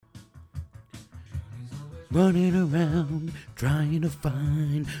running around trying to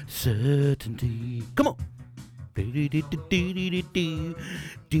find certainty. Come on. How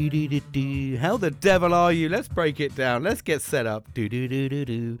the devil are you? Let's break it down. Let's get set up. I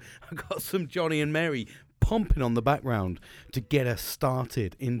got some Johnny and Mary pumping on the background to get us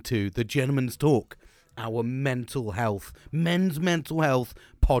started into the Gentleman's Talk, our men's mental health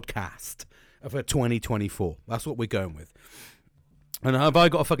podcast for 2024. That's what we're going with. And have I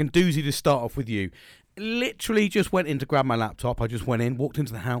got a fucking doozy to start off with you? Literally just went in to grab my laptop. I just went in, walked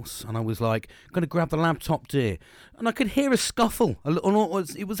into the house, and I was like, going to grab the laptop, dear. And I could hear a scuffle.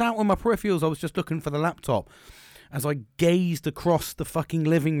 It was out on my peripherals. I was just looking for the laptop. As I gazed across the fucking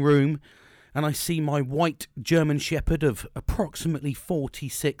living room, and I see my white German Shepherd of approximately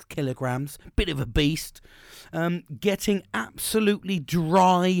 46 kilograms, bit of a beast, getting absolutely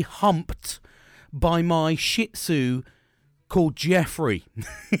dry humped by my Shih Tzu called Jeffrey.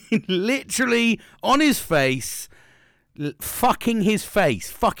 Literally on his face, fucking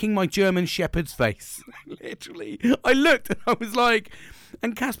my German Shepherd's face. Literally. I looked and I was like,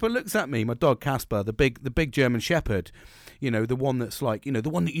 and Casper looks at me, my dog Casper, the big German Shepherd, you know, the one that's like, you know, the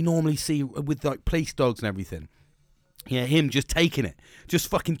one that you normally see with like police dogs and everything. Yeah, him just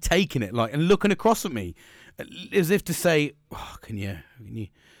fucking taking it, like, and looking across at me as if to say, oh, can you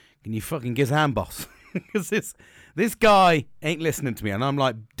fucking get his hand, boss? Because this guy ain't listening to me, and I'm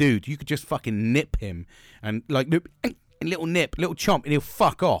like, dude, you could just fucking nip him, and like, little chomp, and he'll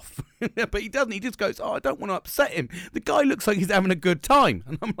fuck off. But he doesn't. He just goes, oh, I don't want to upset him. The guy looks like he's having a good time,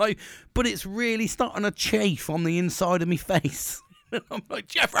 and I'm like, but it's really starting to chafe on the inside of me face. And I'm like,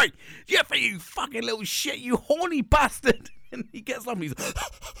 Jeffrey, you fucking little shit, you horny bastard. And he gets up and he's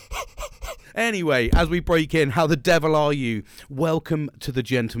Anyway, as we break in, how the devil are you? Welcome to the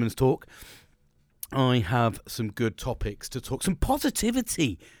Gentleman's Talk. I have some good topics to talk, some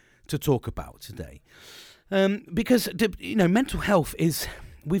positivity to talk about today. Because, you know, mental health is,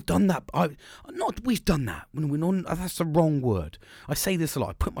 we've done that. We've done that. That's the wrong word. I say this a lot.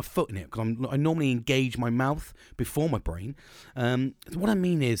 I put my foot in it because I normally engage my mouth before my brain. What I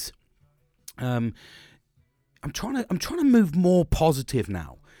mean is, I'm trying to move more positive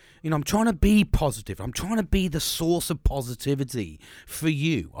now. You know, I'm trying to be positive. I'm trying to be the source of positivity for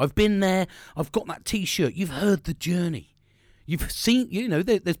you. I've been there. I've got that T-shirt. You've heard the journey. You've seen, you know,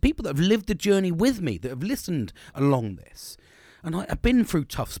 there's people that have lived the journey with me, that have listened along this. And I've been through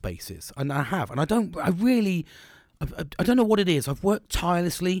tough spaces, and I have. And I don't know what it is. I've worked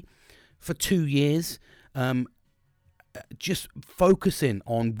tirelessly for 2 years, just focusing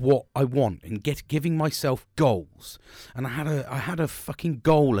on what I want and giving myself goals. And I had a fucking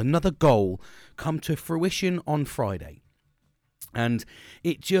goal, another goal, come to fruition on Friday. And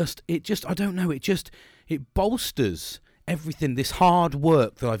it I don't know, it bolsters everything, this hard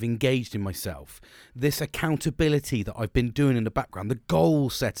work that I've engaged in myself, this accountability that I've been doing in the background, the goal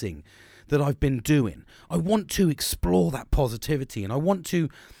setting that I've been doing. I want to explore that positivity, and I want to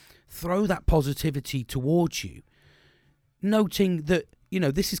throw that positivity towards you, noting that, you know,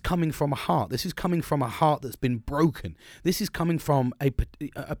 this is coming from a heart. This is coming from a heart that's been broken. This is coming from a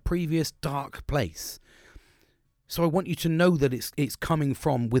previous dark place. So I want you to know that it's coming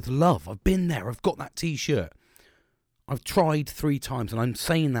from with love. I've been there. I've got that T-shirt. I've tried 3 times, and I'm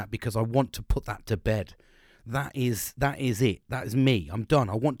saying that because I want to put that to bed. That is it. That is me. I'm done.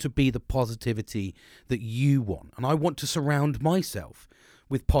 I want to be the positivity that you want, and I want to surround myself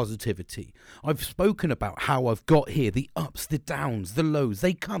with positivity. I've spoken about how I've got here, the ups, the downs, the lows.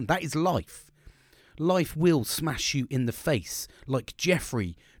 They come. That is life. Life will smash you in the face, like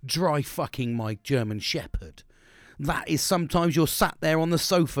Jeffrey dry fucking my German Shepherd. That is sometimes you're sat there on the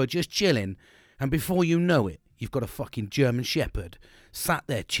sofa just chilling, and before you know it, you've got a fucking German Shepherd sat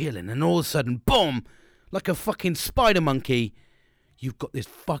there chilling, and all of a sudden, boom, like a fucking spider monkey, you've got this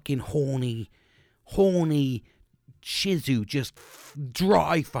fucking horny Shih Tzu just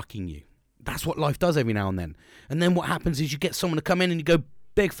dry fucking you. That's what life does every now and then. And then what happens is you get someone to come in and you go,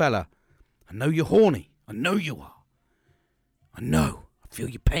 big fella, I know you're horny. I know you are. I know. I feel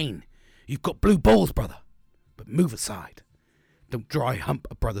your pain. You've got blue balls, brother. But move aside. Don't dry hump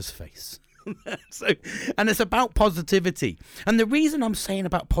a brother's face. And it's about positivity. And the reason I'm saying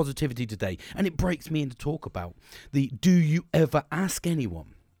about positivity today, and it breaks me in to talk about the do you ever ask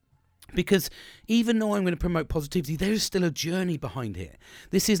anyone? Because even though I'm going to promote positivity, there is still a journey behind here.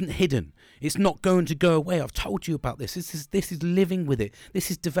 This isn't hidden. It's not going to go away. I've told you about this. This is living with it.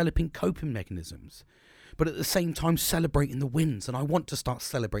 This is developing coping mechanisms. But at the same time, celebrating the wins. And I want to start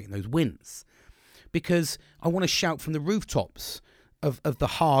celebrating those wins. Because I want to shout from the rooftops of the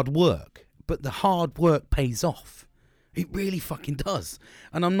hard work. But the hard work pays off. It really fucking does.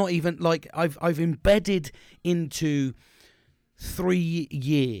 And I'm not even like I've embedded into 3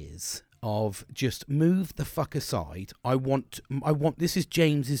 years of just move the fuck aside. I want this is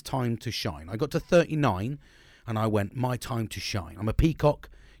James's time to shine. I got to 39 and I went, my time to shine. I'm a peacock.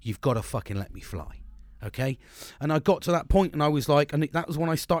 You've got to fucking let me fly. Okay? And I got to that point and I was like, and that was when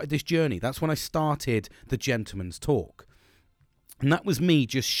I started this journey. That's when I started the Gentleman's Talk. And that was me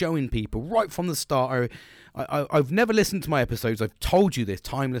just showing people right from the start. I've never listened to my episodes. I've told you this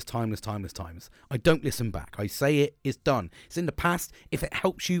times. I don't listen back. I say it, it's done. It's in the past. If it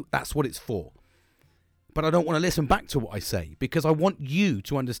helps you, that's what it's for. But I don't want to listen back to what I say because I want you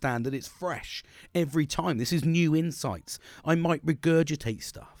to understand that it's fresh every time. This is new insights. I might regurgitate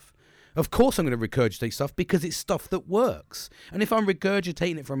stuff. Of course I'm going to regurgitate stuff because it's stuff that works. And if I'm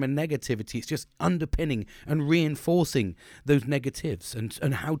regurgitating it from a negativity, it's just underpinning and reinforcing those negatives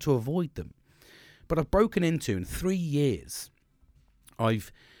and how to avoid them. But I've broken into, in 3 years,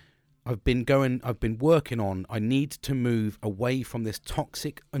 I've been working on, I need to move away from this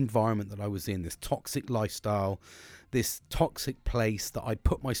toxic environment that I was in, this toxic lifestyle, this toxic place that I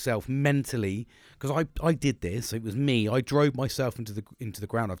put myself mentally, because I did this. It was me. I drove myself into the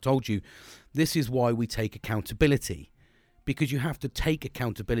ground. I've told you, this is why we take accountability, because you have to take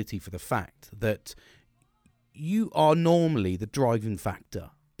accountability for the fact that you are normally the driving factor,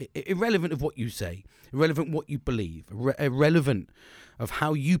 irrelevant of what you say, irrelevant what you believe, irrelevant of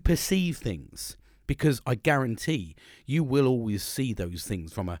how you perceive things. Because I guarantee you will always see those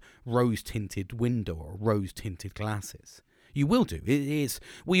things from a rose-tinted window or rose-tinted glasses. You will do.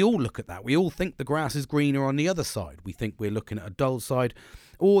 We all look at that. We all think the grass is greener on the other side. We think we're looking at a dull side.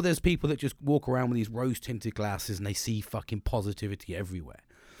 Or there's people that just walk around with these rose-tinted glasses and they see fucking positivity everywhere.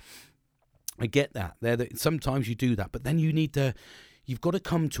 I get that. Sometimes you do that. But then you've got to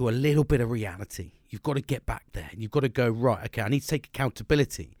come to a little bit of reality. You've got to get back there. And you've got to go, right, okay, I need to take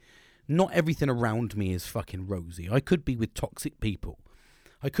accountability. Not everything around me is fucking rosy. I could be with toxic people.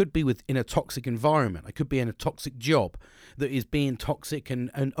 I could be in a toxic environment. I could be in a toxic job that is being toxic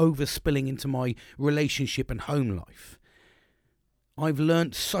and overspilling into my relationship and home life. I've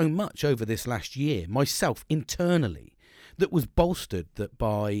learnt so much over this last year, myself, internally, that was bolstered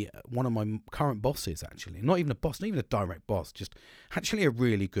by one of my current bosses, actually. Not even a boss, not even a direct boss, just actually a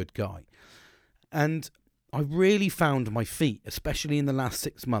really good guy. And I really found my feet, especially in the last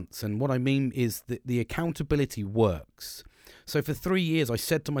 6 months. And what I mean is that the accountability works. So for 3 years, I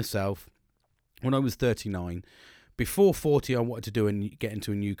said to myself, when I was 39, before 40, I wanted to do and get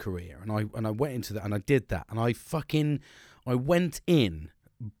into a new career. And I went into that and I did that. And I went in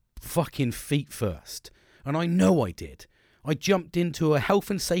fucking feet first. And I know I did. I jumped into a health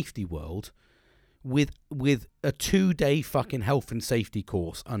and safety world with a 2-day fucking health and safety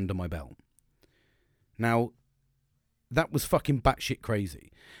course under my belt. Now, that was fucking batshit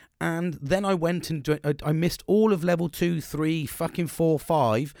crazy. And then I went and I missed all of level 2, 3, fucking 4,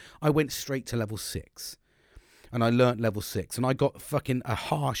 5. I went straight to level 6. And I learnt level 6. And I got fucking a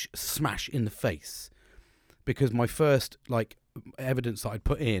harsh smash in the face. Because my first, evidence that I'd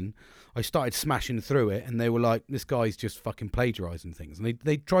put in, I started smashing through it, and they were like, this guy's just fucking plagiarising things. And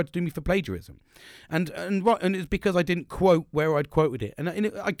they tried to do me for plagiarism. And it's because I didn't quote where I'd quoted it. And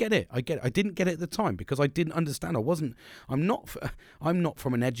I get it. I didn't get it at the time because I didn't understand. I'm not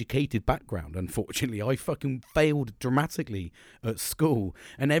from an educated background, unfortunately. I fucking failed dramatically at school.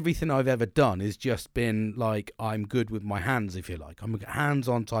 And everything I've ever done has just been like, I'm good with my hands, if you like. I'm a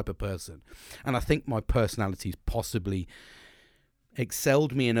hands-on type of person. And I think my personality's possibly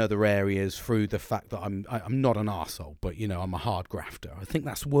excelled me in other areas through the fact that I'm not an arsehole, but I'm a hard grafter. I think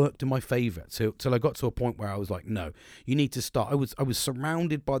that's worked in my favour till I got to a point where I was like, no, you need to start. I was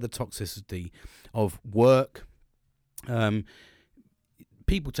surrounded by the toxicity of work,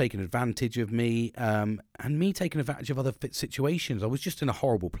 people taking advantage of me, and me taking advantage of other situations. I was just in a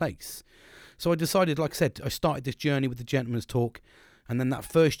horrible place. So I decided, like I said, I started this journey with the Gentleman's Talk. And then that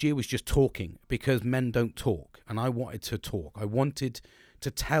first year was just talking, because men don't talk. And I wanted to talk. I wanted to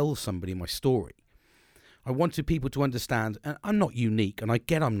tell somebody my story. I wanted people to understand, and I'm not unique, and I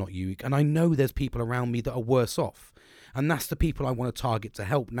get I'm not unique, and I know there's people around me that are worse off. And that's the people I want to target to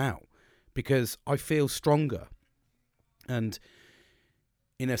help now, because I feel stronger and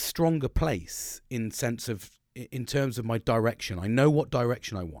in a stronger place in terms of my direction. I know what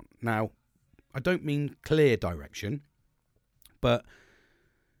direction I want. Now, I don't mean clear direction, but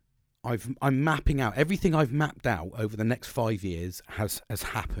I'm mapping out everything I've mapped out over the next 5 years has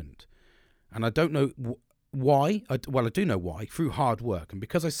happened, and I don't know why. I do know why, through hard work, and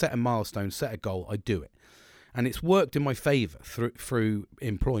because I set a milestone, set a goal, I do it, and it's worked in my favour through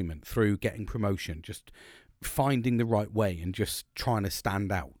employment, through getting promotion, just finding the right way and just trying to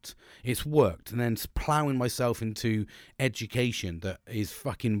stand out. It's worked. And then ploughing myself into education that is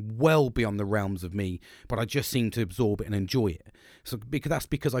fucking well beyond the realms of me, but I just seem to absorb it and enjoy it. So that's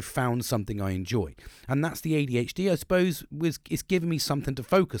because I found something I enjoy. And that's the ADHD, I suppose, it's given me something to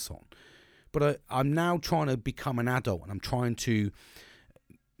focus on. But I'm now trying to become an adult, and I'm trying to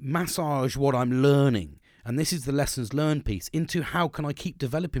massage what I'm learning. And this is the lessons learned piece into how can I keep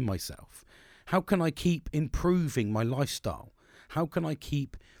developing myself? How can I keep improving my lifestyle? How can I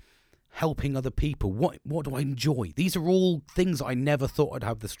keep helping other people? What do I enjoy? These are all things I never thought I'd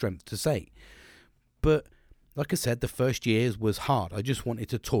have the strength to say. But like I said, the first years was hard. I just wanted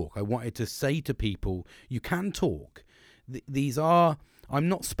to talk. I wanted to say to people, you can talk. I'm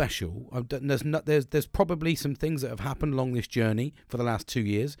not special. There's probably some things that have happened along this journey for the last 2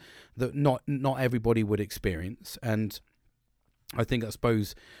 years that not everybody would experience. And I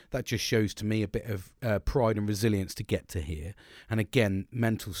suppose that just shows to me a bit of pride and resilience to get to here. And again,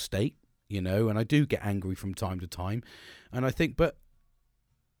 mental state, and I do get angry from time to time. And I think, but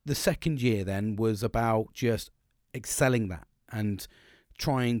the second year then was about just excelling that and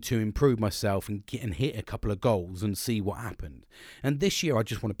trying to improve myself and hit a couple of goals and see what happened. And this year I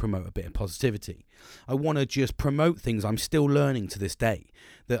just want to promote a bit of positivity. I want to just promote things I'm still learning to this day,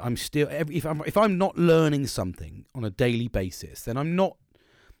 that I'm still, if I'm not learning something on a daily basis, then I'm not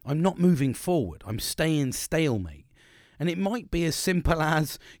moving forward. I'm staying stalemate. And it might be as simple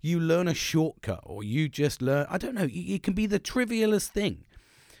as you learn a shortcut, or you just learn, I don't know, it can be the trivialest thing.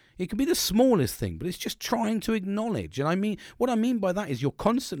 It can be the smallest thing, but it's just trying to acknowledge. And what I mean by that is you're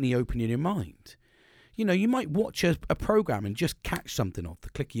constantly opening your mind. You might watch a program and just catch something off the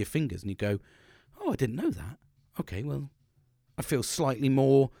click of your fingers, and you go, oh, I didn't know that. Okay, well, I feel slightly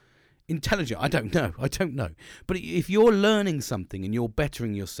more intelligent. I don't know. But if you're learning something and you're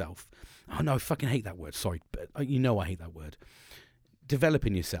bettering yourself, oh no, I fucking hate that word. Sorry, but I hate that word.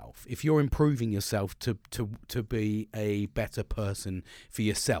 Developing yourself, if you're improving yourself to be a better person for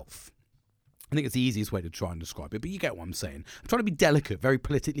yourself, I think it's the easiest way to try and describe it. But you get what I'm saying. I'm trying to be delicate, very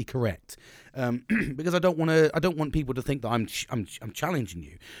politically correct, because I don't want people to think that I'm challenging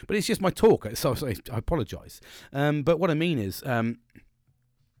you. But it's just my talk, so I apologise. But what I mean is,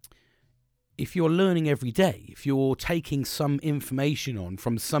 if you're learning every day, if you're taking some information on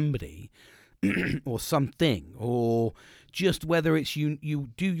from somebody or something, or just whether it's you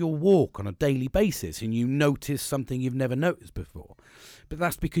do your walk on a daily basis and you notice something you've never noticed before, but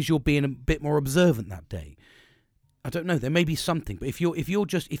that's because you're being a bit more observant that day. I don't know, there may be something, but if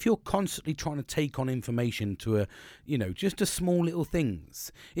you're constantly trying to take on information to just a small little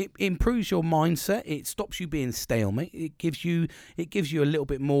things, it improves your mindset, it stops you being stalemate, it gives you a little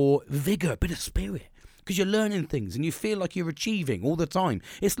bit more vigor, a bit of spirit. Because you're learning things and you feel like you're achieving all the time.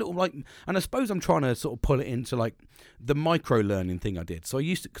 It's little like, and I suppose I'm trying to sort of pull it into like the micro learning thing I did. So I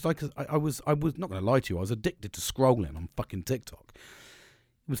used to, because I was not going to lie to you, I was addicted to scrolling on fucking TikTok.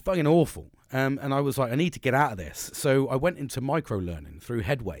 It was fucking awful. And I was like, I need to get out of this. So I went into micro learning through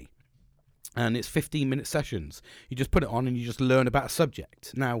Headway. And it's 15-minute sessions. You just put it on and you just learn about a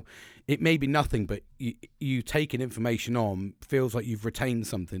subject. Now, it may be nothing, but you taking information on feels like you've retained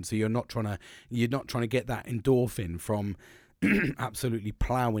something. So you're not trying to get that endorphin from absolutely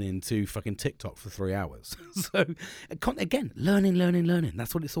ploughing into fucking TikTok for 3 hours. So again, learning.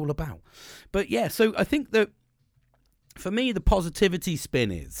 That's what it's all about. But yeah, so I think that for me, the positivity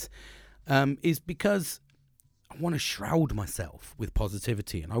spin is because I want to shroud myself with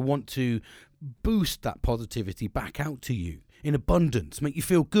positivity, and I want to boost that positivity back out to you in abundance, make you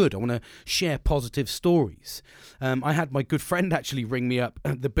feel good. I want to share positive stories. I had my good friend actually ring me up,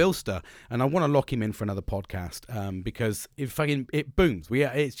 the Billster, and I want to lock him in for another podcast because it booms.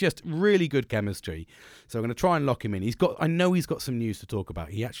 It's just really good chemistry. So I'm going to try and lock him in. I know he's got some news to talk about.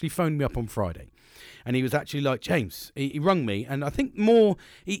 He actually phoned me up on Friday, and he was actually like, James, he rung me, and I think more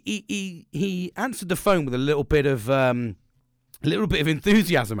he answered the phone with a little bit of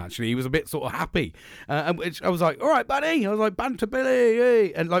enthusiasm, actually. He was a bit sort of happy. Which I was like, all right, buddy. I was like, banter Billy.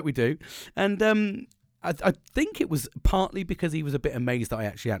 Hey. And like we do. And I think it was partly because he was a bit amazed that I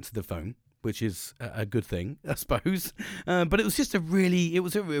actually answered the phone, which is a good thing, I suppose. But it was just a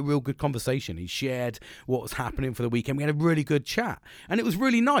real good conversation. He shared what was happening for the weekend. We had a really good chat, and it was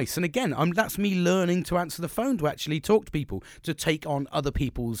really nice. And again, that's me learning to answer the phone, to actually talk to people, to take on other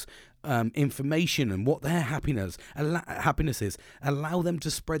people's information and what their happiness is, allow them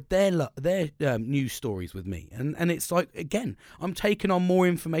to spread their news stories with me, and it's like, again, I'm taking on more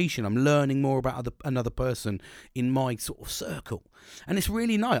information, I'm learning more about another person in my sort of circle, and it's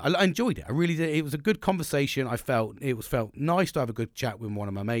really nice. I enjoyed it, I really did. It was a good conversation. I felt nice to have a good chat with one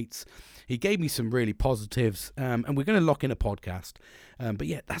of my mates. He gave me some really positives, and we're going to lock in a podcast, but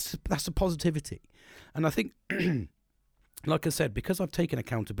yeah, that's the positivity. And I think like I said, because I've taken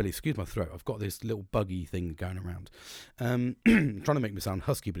accountability, excuse my throat, I've got this little buggy thing going around, trying to make me sound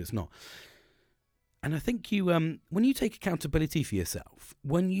husky, but it's not. And I think you, when you take accountability for yourself,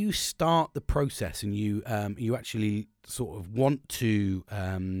 when you start the process and you actually sort of want to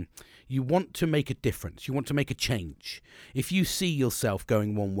make a difference, you want to make a change. If you see yourself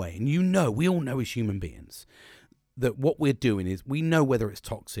going one way, and we all know as human beings, that what we're doing is, we know whether it's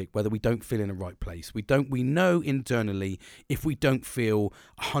toxic, whether we don't feel in the right place. We know internally if we don't feel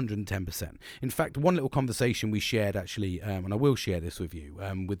 110%. In fact, one little conversation we shared actually, and I will share this with you,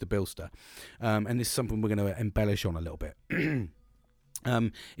 with the Billster, and this is something we're going to embellish on a little bit,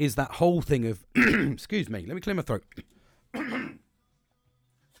 is that whole thing of, excuse me, let me clear my throat. Excuse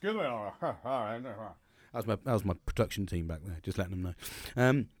me. That was my production team back there, just letting them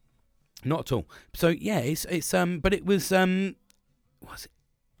know. Not at all. So yeah, it's but it was it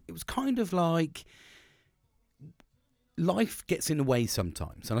was kind of like life gets in the way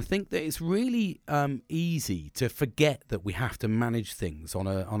sometimes, and I think that it's really easy to forget that we have to manage things on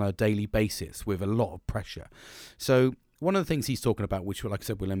a daily basis with a lot of pressure. So one of the things he's talking about, which, like I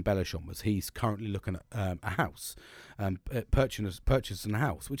said, we'll embellish on, was he's currently looking at a house, purchasing a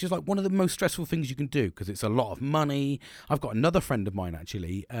house, which is like one of the most stressful things you can do, because it's a lot of money. I've got another friend of mine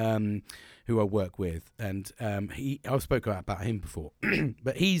actually, who I work with, and I've spoken about him before,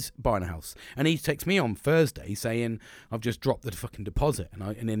 but he's buying a house, and he texts me on Thursday saying, I've just dropped the fucking deposit,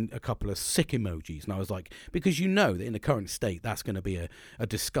 and then a couple of sick emojis, and I was like, because you know that in the current state, that's going to be a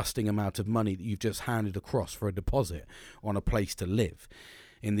disgusting amount of money that you've just handed across for a deposit on a place to live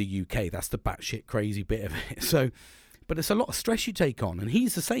in the UK. That's the batshit crazy bit of it. So, but it's a lot of stress you take on, and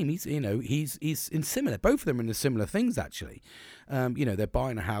he's the same. He's in similar. Both of them are in the similar things actually. They're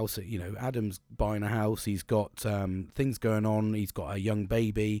buying a house. Adam's buying a house. He's got things going on. He's got a young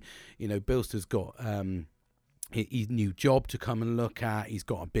baby. Billster's got his new job to come and look at. He's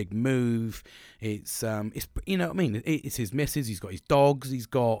got a big move. It's you know what I mean. It's his missus. He's got his dogs. He's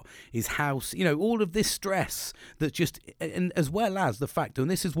got his house. All of this stress that just, and as well as the fact, and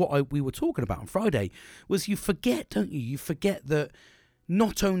this is what we were talking about on Friday, was you forget, don't you? You forget that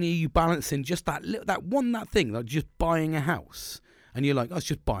not only are you balancing just that thing, like just buying a house, and you're like, oh, it's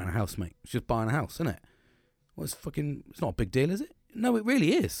just buying a house, mate. It's just buying a house, isn't it? Well, it's not a big deal, is it? No, it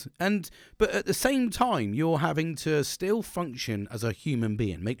really is. But at the same time, you're having to still function as a human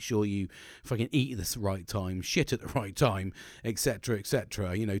being. Make sure you fucking eat at the right time, shit at the right time, etc.,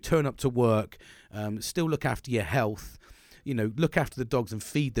 etc. Turn up to work, still look after your health, look after the dogs and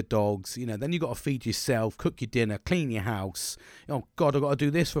feed the dogs. Then you got to feed yourself, cook your dinner, clean your house. Oh God, I've got to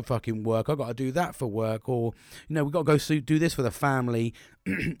do this for fucking work. I've got to do that for work. Or, we've got to go do this for the family.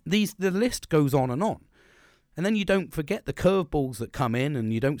 The list goes on and on. And then you don't forget the curveballs that come in,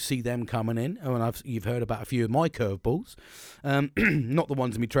 and you don't see them coming in. Oh, and you've heard about a few of my curveballs, not the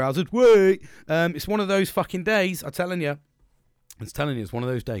ones in my trousers. Wait, it's one of those fucking days. I'm telling you, it's one of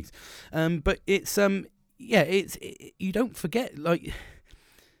those days. But it's you don't forget, like.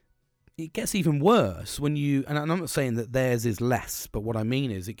 It gets even worse when you, and I'm not saying that theirs is less, but what I mean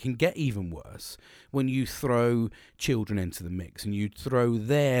is it can get even worse when you throw children into the mix and you throw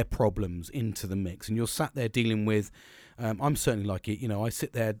their problems into the mix, and you're sat there dealing with, I'm certainly like it, I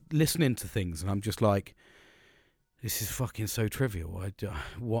sit there listening to things and I'm just like, this is fucking so trivial.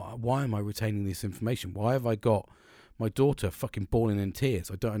 Why am I retaining this information? Why have I got my daughter fucking bawling in tears?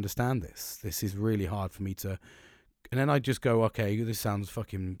 I don't understand this. This is really hard for me to. And then I just go, okay, it sounds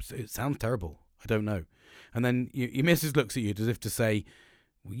terrible. I don't know. And then your missus looks at you as if to say,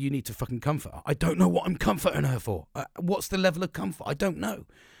 well, you need to fucking comfort her. I don't know what I'm comforting her for. What's the level of comfort? I don't know.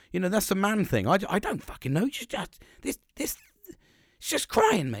 That's the man thing. I don't fucking know. This it's just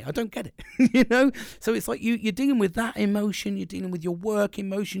crying, mate. I don't get it. So it's like you're dealing with that emotion. You're dealing with your work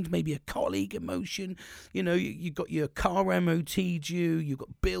emotions, maybe a colleague emotion. You got your car MOT due. You've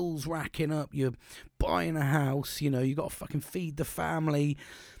got bills racking up. You're buying a house. You got to fucking feed the family.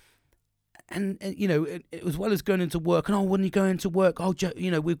 And as well as going into work, and when you go into work,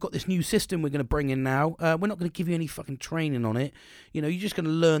 we've got this new system we're going to bring in now. We're not going to give you any fucking training on it. You're just going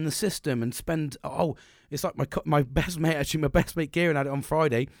to learn the system and spend. It's like my best mate Kieran had it on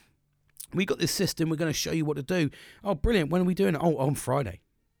Friday. We got this system. We're going to show you what to do. Oh, brilliant! When are we doing it? Oh, on Friday.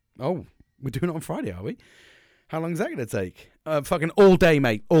 Oh, we're doing it on Friday, are we? How long is that going to take? Fucking all day,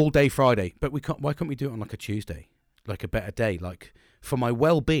 mate. All day Friday. But we can't. Why can't we do it on like a Tuesday? Like a better day, like for my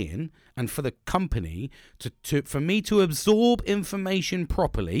well-being and for the company for me to absorb information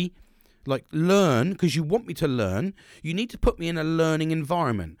properly, like learn, because you want me to learn. You need to put me in a learning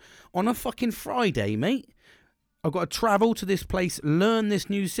environment. On a fucking Friday, mate, I've got to travel to this place, learn this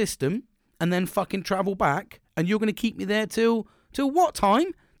new system, and then fucking travel back. And you're going to keep me there till what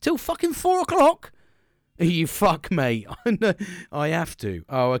time? Till fucking 4 o'clock? You fuck, mate. I have to.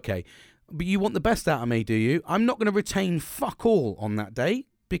 Oh, okay. But you want the best out of me, do you? I'm not going to retain fuck all on that day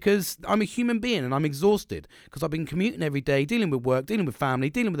because I'm a human being and I'm exhausted because I've been commuting every day, dealing with work, dealing with family,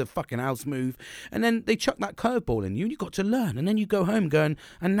 dealing with a fucking house move. And then they chuck that curveball in you and you've got to learn. And then you go home going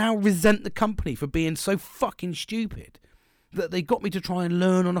and now resent the company for being so fucking stupid that they got me to try and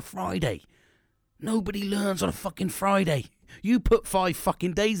learn on a Friday. Nobody learns on a fucking Friday. You put 5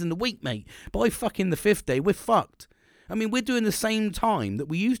 fucking days in the week, mate. By fucking the 5th day, we're fucked. I mean, we're doing the same time that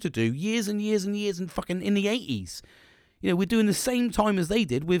we used to do years and years and years and fucking in the 80s. You know, we're doing the same time as they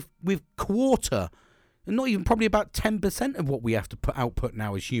did with quarter, and not even probably about 10% of what we have to put output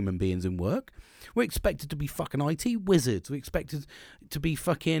now as human beings in work. We're expected to be fucking IT wizards. We're expected to be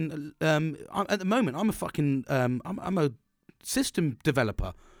fucking. At the moment, I'm a fucking. I'm a system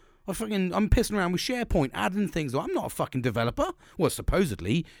developer. I'm pissing around with SharePoint, adding things. I'm not a fucking developer. Well,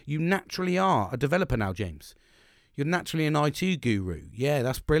 supposedly, you naturally are a developer now, James. You're naturally an IT guru. Yeah,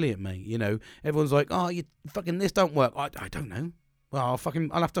 that's brilliant, mate. You know, everyone's like, oh, you fucking this don't work. I don't know. Well,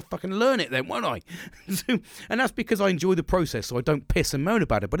 I'll have to fucking learn it then, won't I? And that's because I enjoy the process, so I don't piss and moan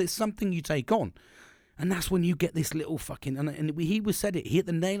about it. But it's something you take on. And that's when you get this little fucking... And he said it. He hit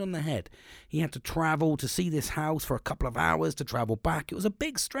the nail on the head. He had to travel to see this house for a couple of hours to travel back. It was a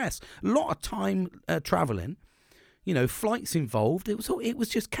big stress. A lot of time travelling. You know, flights involved. It was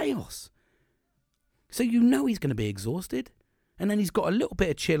just chaos. So you know he's going to be exhausted. And then he's got a little bit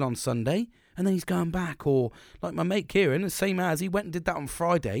of chill on Sunday. And then he's going back. Or like my mate Kieran, the same as he went and did that on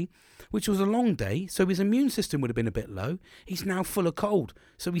Friday, which was a long day. So his immune system would have been a bit low. He's now full of cold.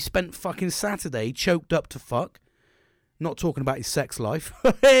 So he spent fucking Saturday choked up to fuck. Not talking about his sex life.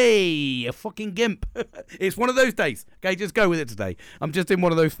 Hey, a fucking gimp. It's one of those days. Okay, just go with it today. I'm just in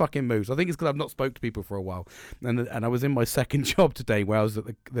one of those fucking moods. I think it's because I've not spoke to people for a while. And I was in my second job today where I was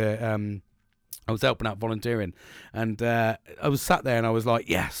at I was helping out volunteering, and I was sat there and I was like,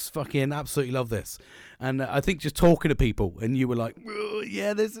 yes, fucking absolutely love this. And I think just talking to people, and you were like,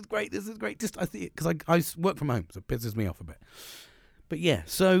 yeah, this is great. Just I think because I work from home, so it pisses me off a bit. But yeah,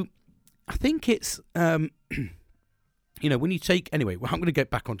 so I think it's you know, when you take anyway. Well, I'm going to get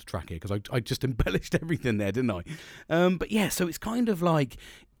back onto track here because I just embellished everything there, didn't I? But yeah, so it's kind of like,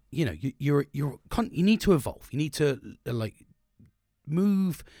 you know, you need to evolve. You need to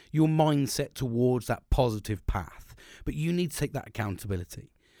move your mindset towards that positive path, but you need to take that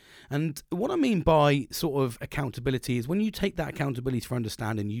accountability. And what I mean by sort of accountability is when you take that accountability for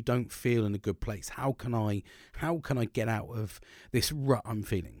understanding you don't feel in a good place. How can I get out of this rut I'm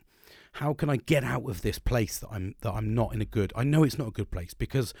feeling? How can I get out of this place that I'm not in a good? I know it's not a good place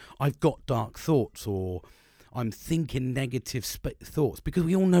because I've got dark thoughts or I'm thinking negative thoughts, because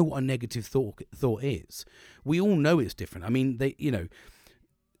we all know what a negative thought is. We all know it's different. I mean,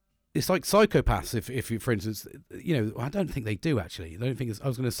 it's like psychopaths. If you, for instance, I don't think they do actually. I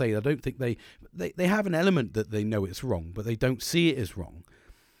was going to say, I don't think they have an element that they know it's wrong, but they don't see it as wrong.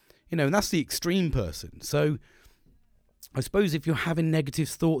 And that's the extreme person. So I suppose if you're having negative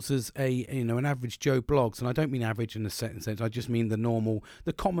thoughts as an average Joe blogs, and I don't mean average in a certain sense, I just mean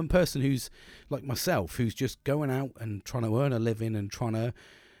the common person who's like myself, who's just going out and trying to earn a living and trying to,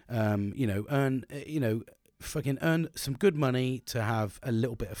 earn some good money to have a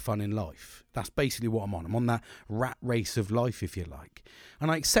little bit of fun in life. That's basically what I'm on. I'm on that rat race of life, if you like. And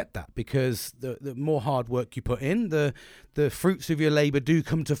I accept that because the more hard work you put in, the fruits of your labour do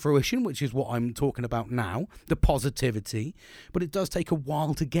come to fruition, which is what I'm talking about now, the positivity. But it does take a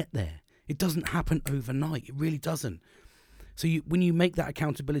while to get there. It doesn't happen overnight. It really doesn't. So when you make that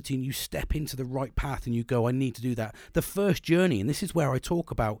accountability and you step into the right path and you go, I need to do that. The first journey, and this is where I talk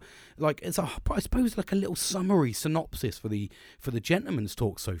about, I suppose like a little summary synopsis for the gentleman's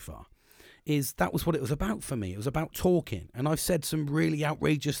talk so far, is that was what it was about for me. It was about talking. And I've said some really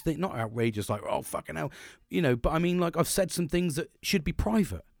outrageous things, not outrageous, like, oh, fucking hell, but I mean, like I've said some things that should be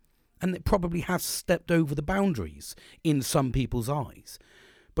private and that probably have stepped over the boundaries in some people's eyes.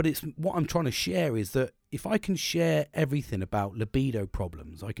 But it's what I'm trying to share is that if I can share everything about libido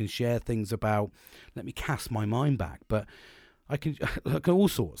problems, I can share things about, let me cast my mind back, but I can look at all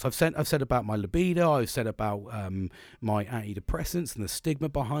sorts. I've said about my libido. I've said about my antidepressants and the stigma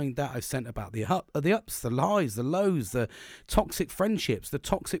behind that. I've said about the ups, the highs, the lows, the toxic friendships, the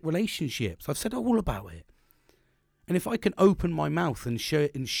toxic relationships. I've said all about it. And if I can open my mouth and share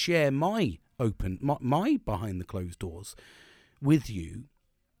my behind the closed doors with you,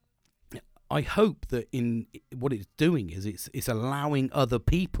 I hope that in what it's doing is it's allowing other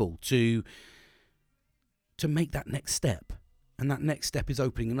people to make that next step. And that next step is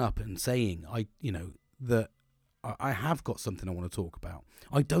opening up and saying, that I have got something I want to talk about.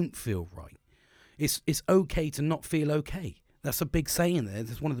 I don't feel right. It's okay to not feel okay. That's a big saying there.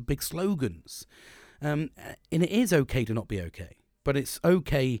 That's one of the big slogans. And it is okay to not be okay. But it's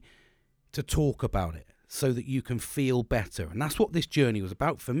okay to talk about it so that you can feel better. And that's what this journey was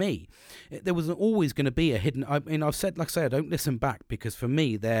about for me. There was always going to be a hidden... I've said, like I say, I don't listen back because for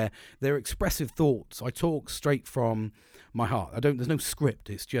me, they're expressive thoughts. I talk straight from my heart. There's no script.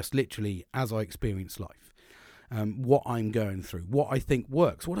 It's just literally as I experience life. What I'm going through, what I think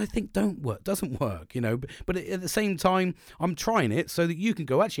works, what I think doesn't work, But at the same time, I'm trying it so that you can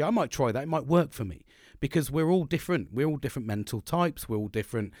go, actually, I might try that. It might work for me because we're all different. We're all different mental types. We're all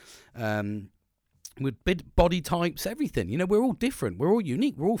different with body types, everything. We're all different. We're all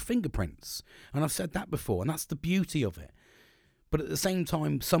unique. We're all fingerprints. And I've said that before, and that's the beauty of it. But at the same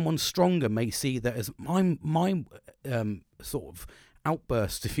time, someone stronger may see that as my sort of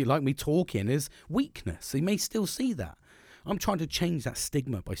outburst, if you like, me talking, is weakness. He may still see that. I'm trying to change that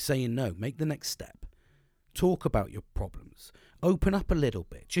stigma by saying no. Make the next step. Talk about your problems. Open up a little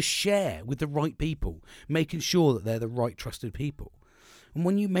bit. Just share with the right people, making sure that they're the right trusted people. And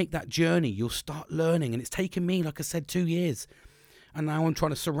when you make that journey, you'll start learning. And it's taken me, like I said, 2 years. And now I'm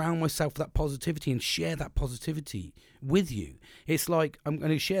trying to surround myself with that positivity and share that positivity with you. It's like I'm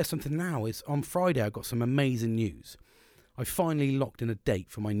going to share something now. It's on Friday, I got some amazing news. I finally locked in a date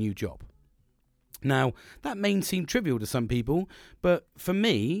for my new job. Now, that may seem trivial to some people, but for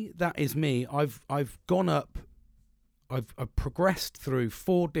me, that is me. I've gone up, I've progressed through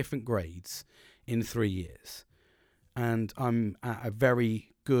 4 different grades in 3 years. And I'm at a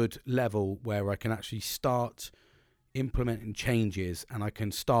very good level where I can actually start implementing changes, and I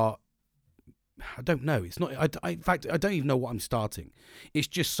can start, I don't know, it's not, in fact, I don't even know what I'm starting. It's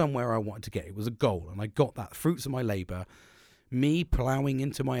just somewhere I wanted to get. It was a goal, and I got that, fruits of my labour, me ploughing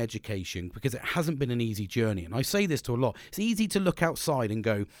into my education, because it hasn't been an easy journey. And I say this to a lot. It's easy to look outside and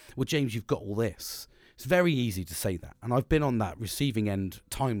go, well, James, you've got all this. It's very easy to say that. And I've been on that receiving end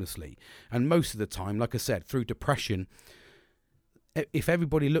timelessly. And most of the time, like I said, through depression, if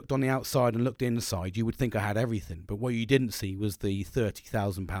everybody looked on the outside and looked inside, you would think I had everything. But what you didn't see was the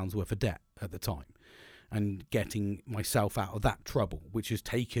 £30,000 worth of debt at the time, and getting myself out of that trouble, which has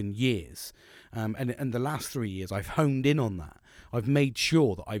taken years. And the last 3 years, I've honed in on that. I've made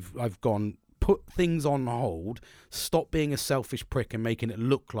sure that I've gone, put things on hold, stop being a selfish prick and making it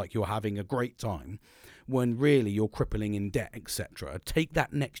look like you're having a great time when really you're crippling in debt, etc. Take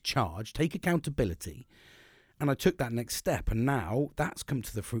that next charge, take accountability. And I took that next step, and now that's come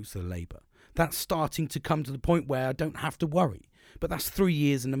to the fruits of the labour. That's starting to come to the point where I don't have to worry. But that's 3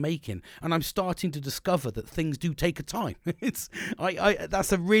 years in the making, and I'm starting to discover that things do take a time. That's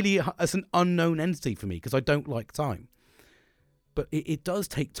an unknown entity for me because I don't like time. But it does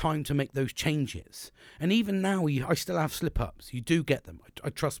take time to make those changes. And even now, I still have slip-ups. You do get them.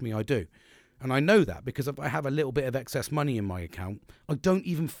 I trust me, I do. And I know that because if I have a little bit of excess money in my account, I don't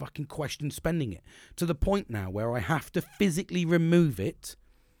even fucking question spending it. To the point now where I have to physically remove it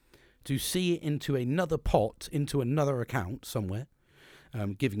to see it into another pot, into another account somewhere,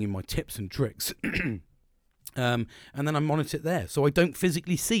 giving you my tips and tricks. And then I monitor it there. So I don't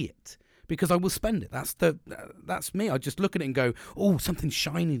physically see it because I will spend it. That's me. I just look at it and go, oh, something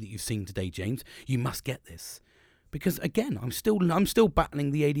shiny that you've seen today, James. You must get this. Because again, I'm still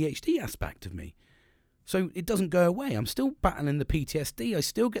battling the ADHD aspect of me. So it doesn't go away. I'm still battling the PTSD. I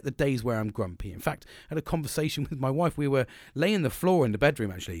still get the days where I'm grumpy. In fact, I had a conversation with my wife. We were laying the floor in the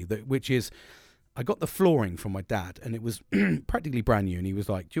bedroom, actually, which is, I got the flooring from my dad, and it was practically brand new. And he was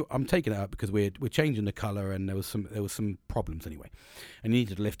like, I'm taking it up because we're changing the colour, and there was some problems anyway. And you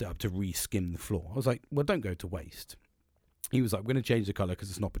needed to lift it up to re-skim the floor. I was like, well, don't go to waste. He was like, we're going to change the colour because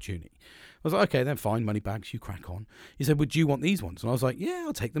it's an opportunity. I was like, okay, then fine, money bags, you crack on. He said, would you want these ones? And I was like, yeah,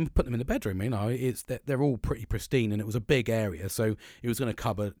 I'll take them, put them in the bedroom. They're all pretty pristine, and it was a big area, so it was going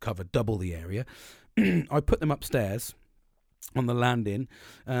to cover double the area. I put them upstairs on the landing.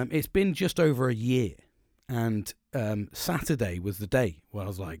 It's been just over a year, and Saturday was the day where I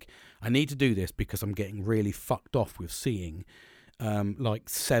was like, I need to do this because I'm getting really fucked off with seeing like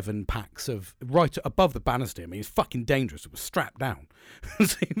 7 packs of right above the banister. I mean, it's fucking dangerous. It was strapped down.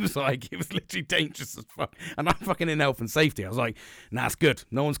 So it was literally dangerous as fuck. And I'm fucking in health and safety. I was like, nah, it's good.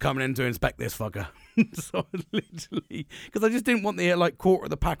 No one's coming in to inspect this fucker. So I literally, because I just didn't want the like quarter of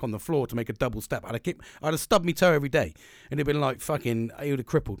the pack on the floor to make a double step. I'd have stubbed my toe every day, and it'd been like fucking, it would have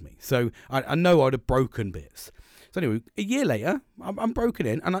crippled me. So I know I'd have broken bits. So anyway, a year later, I'm broken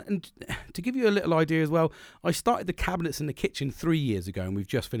in, and to give you a little idea as well, I started the cabinets in the kitchen 3 years ago, and we've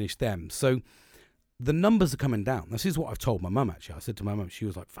just finished them. So the numbers are coming down. This is what I've told my mum, actually. I said to my mum, she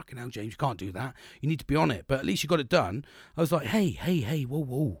was like, fucking hell, James, you can't do that. You need to be on it, but at least you got it done. I was like, hey,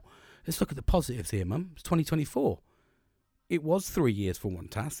 whoa. Let's look at the positives here, Mum. It's 2024. It was 3 years for one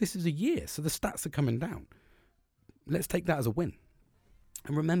task. This is a year, so the stats are coming down. Let's take that as a win.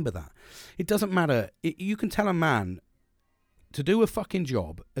 And remember that. It doesn't matter. You can tell a man to do a fucking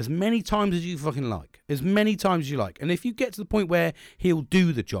job as many times as you fucking like. As many times as you like. And if you get to the point where he'll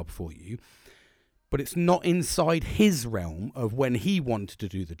do the job for you, but it's not inside his realm of when he wanted to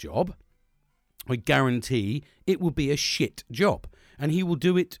do the job, I guarantee it will be a shit job. And he will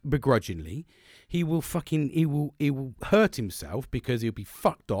do it begrudgingly. He will hurt himself because he'll be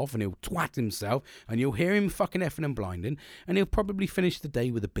fucked off and he'll twat himself and you'll hear him fucking effing and blinding, and he'll probably finish the day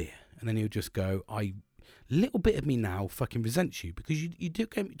with a beer. And then he'll just go, little bit of me now fucking resents you because you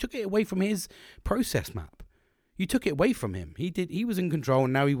took it away from his process map. You took it away from him. He was in control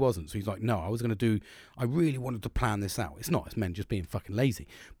and now he wasn't. So he's like, no, I really wanted to plan this out. It's not, it's men just being fucking lazy.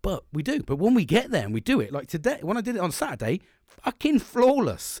 But we do. But when we get there and we do it, like today, when I did it on Saturday, fucking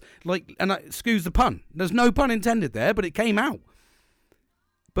flawless. Like, and excuse the pun. There's no pun intended there, but it came out.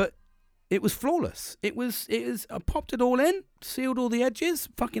 But it was flawless. I popped it all in, sealed all the edges,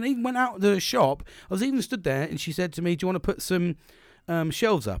 fucking even went out to the shop. I was even stood there and she said to me, do you want to put some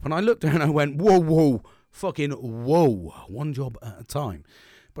shelves up? And I looked at her and I went, whoa. Fucking whoa, one job at a time.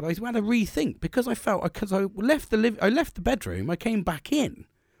 But I had to rethink because I left the bedroom, I came back in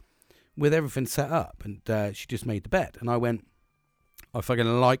with everything set up, and she just made the bed, and I went, I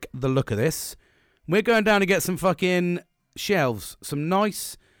fucking like the look of this. We're going down to get some fucking shelves, some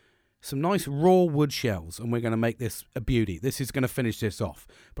nice raw wood shelves, and we're going to make this a beauty. This is going to finish this off.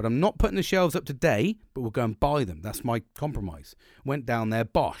 But I'm not putting the shelves up today, but we'll go and buy them. That's my compromise. Went down there,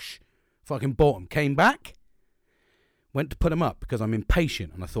 bosh. Fucking bought them. Came back. Went to put them up because I'm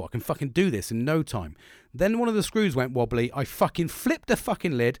impatient. And I thought I can fucking do this in no time. Then one of the screws went wobbly. I fucking flipped the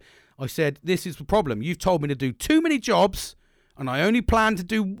fucking lid. I said, this is the problem. You've told me to do too many jobs. And I only planned to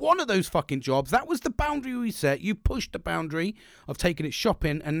do one of those fucking jobs. That was the boundary we set. You pushed the boundary of taking it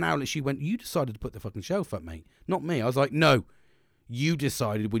shopping. And now she went, you decided to put the fucking shelf up, mate. Not me. I was like, no. You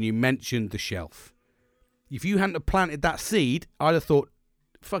decided when you mentioned the shelf. If you hadn't have planted that seed, I'd have thought,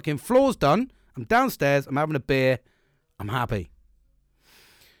 fucking floor's done. I'm downstairs. I'm having a beer. I'm happy.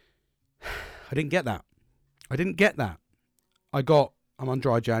 I didn't get that. I'm on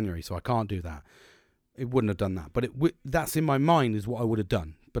dry January, so I can't do that. It wouldn't have done that. But that's in my mind is what I would have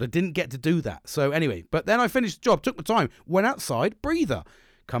done. But I didn't get to do that. So anyway, but then I finished the job, took my time, went outside, breather,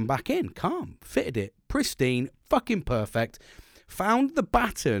 come back in, calm, fitted it, pristine, fucking perfect. Found the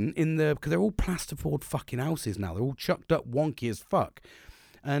batten because they're all plasterboard fucking houses now. They're all chucked up wonky as fuck.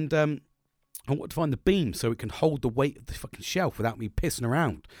 And I want to find the beam so it can hold the weight of the fucking shelf without me pissing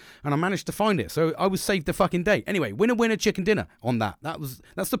around. And I managed to find it. So I was saved the fucking day. Anyway, winner chicken dinner on that.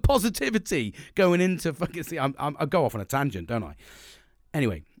 That's the positivity going into fucking... See, I go off on a tangent, don't I?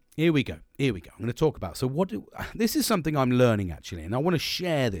 Anyway, here we go. I'm going to talk about... This is something I'm learning, actually. And I want to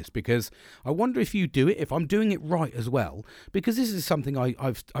share this because I wonder if you do it, if I'm doing it right as well. Because this is something I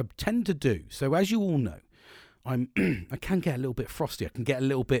tend to do. So as you all know, I can get a little bit frosty. I can get a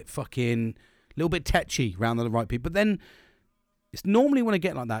little bit tetchy around the right people. But then it's normally when I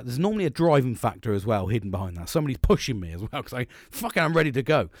get like that, there's normally a driving factor as well hidden behind that. Somebody's pushing me as well because I'm ready to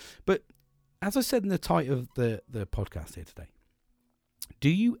go. But as I said in the title of the podcast here today, do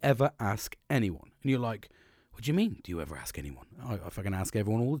you ever ask anyone? And you're like, what do you mean? Do you ever ask anyone? I fucking ask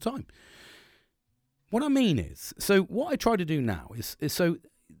everyone all the time. What I mean is, so what I try to do now is so...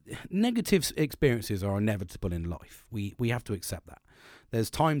 Negative experiences are inevitable in life. We have to accept that. There's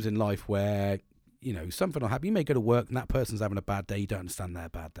times in life where, something will happen. You may go to work and that person's having a bad day. You don't understand their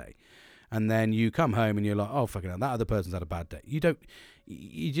bad day. And then you come home and you're like, oh, fucking hell, that other person's had a bad day.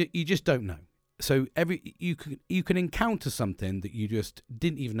 You just don't know. So you can encounter something that you just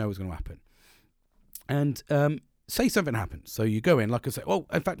didn't even know was going to happen. And say something happens. So you go in, like I say, well,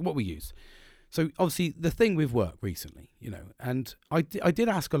 in fact, what we use. So obviously the thing with work recently, and I did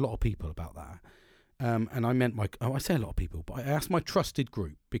ask a lot of people about that. And I meant I say a lot of people, but I asked my trusted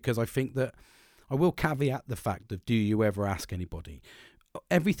group because I think that I will caveat the fact of, do you ever ask anybody?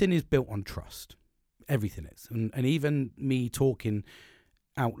 Everything is built on trust. Everything is. And even me talking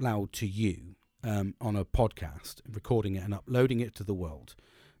out loud to you on a podcast, recording it and uploading it to the world,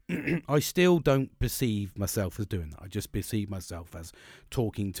 I still don't perceive myself as doing that. I just perceive myself as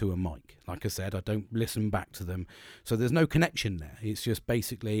talking to a mic. Like I said, I don't listen back to them. So there's no connection there. It's just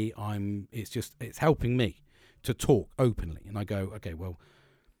basically it's helping me to talk openly. And I go, okay, well,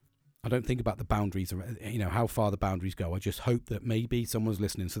 I don't think about the boundaries, how far the boundaries go. I just hope that maybe someone's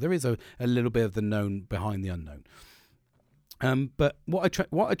listening. So there is a little bit of the known behind the unknown. But what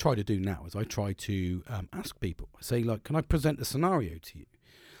I try to do now is I try to ask people. I say, like, can I present a scenario to you?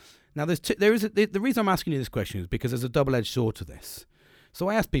 Now, the reason I'm asking you this question is because there's a double-edged sword to this. So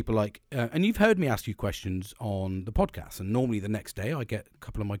I ask people like, and you've heard me ask you questions on the podcast, and normally the next day I get a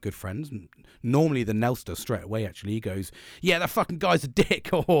couple of my good friends, and normally the Nelster straight away, actually, he goes, yeah, that fucking guy's a dick,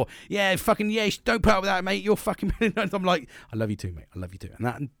 or yeah, don't put up with that, mate, you're fucking, I'm like, I love you too, mate, I love you too,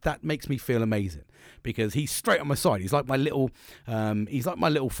 and that makes me feel amazing, because he's straight on my side. He's like my little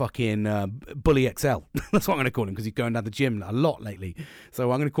fucking bully XL. That's what I'm going to call him, because he's going down the gym a lot lately,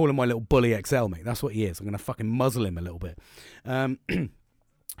 so I'm going to call him my little bully XL, mate. That's what he is. I'm going to fucking muzzle him a little bit.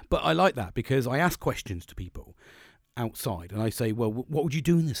 But I like that, because I ask questions to people outside, and I say, well, what would you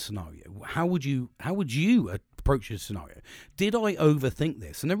do in this scenario? How would you approach this scenario? Did I overthink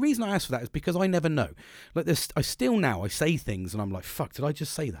this? And the reason I ask for that is because I never know. Like this, I say things and I'm like, fuck, did I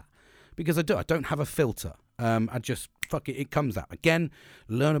just say that? Because I don't have a filter. I just, fuck it, it comes out. Again,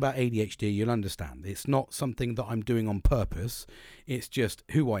 learn about ADHD, you'll understand. It's not something that I'm doing on purpose. It's just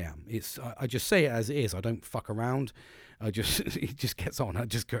who I am. I just say it as it is. I don't fuck around. It just gets on. I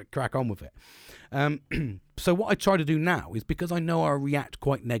just crack on with it. So what I try to do now is, because I know I react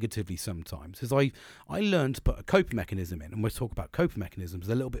quite negatively sometimes, is I learn to put a coping mechanism in, and we'll talk about coping mechanisms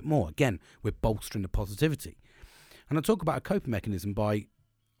a little bit more. Again, we're bolstering the positivity. And I talk about a coping mechanism by,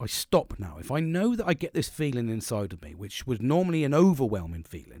 I stop now. If I know that I get this feeling inside of me, which was normally an overwhelming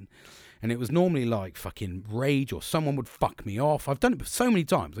feeling, and it was normally like fucking rage, or someone would fuck me off. I've done it so many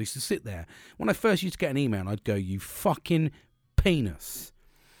times. I used to sit there. When I first used to get an email, I'd go, you fucking penis.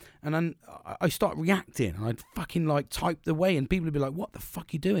 And then I start reacting, and I'd fucking like type the way, and people would be like, what the fuck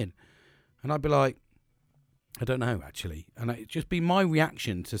are you doing? And I'd be like, I don't know, actually. And it'd just be my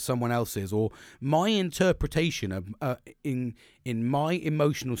reaction to someone else's, or my interpretation of in my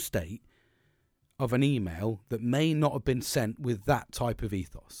emotional state of an email that may not have been sent with that type of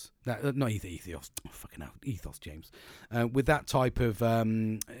ethos. Not ethos. Oh, fucking hell, ethos, James. With that type of,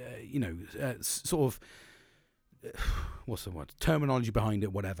 sort of, what's the word? Terminology behind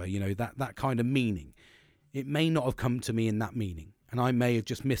it, whatever. That kind of meaning. It may not have come to me in that meaning. And I may have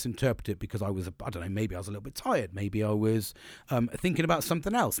just misinterpreted it because maybe I was a little bit tired. Maybe I was thinking about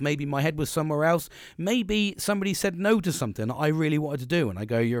something else. Maybe my head was somewhere else. Maybe somebody said no to something I really wanted to do, and I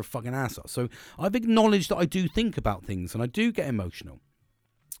go, you're a fucking asshole. So I've acknowledged that I do think about things, and I do get emotional.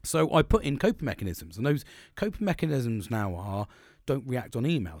 So I put in coping mechanisms, and those coping mechanisms now are, don't react on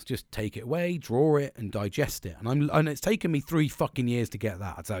emails. Just take it away, draw it, and digest it. And it's taken me 3 fucking years to get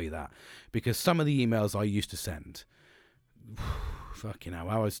that, I'll tell you that. Because some of the emails I used to send, fucking hell,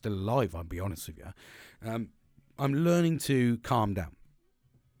 I was still alive, I'll be honest with you. I'm learning to calm down.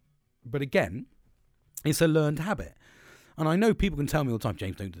 But again, it's a learned habit. And I know people can tell me all the time,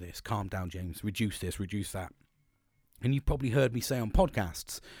 James, don't do this. Calm down, James. Reduce this, reduce that. And you've probably heard me say on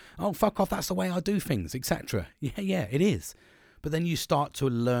podcasts, oh, fuck off, that's the way I do things, etc. Yeah, it is. But then you start to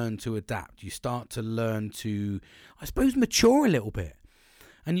learn to adapt. You start to learn to, I suppose, mature a little bit.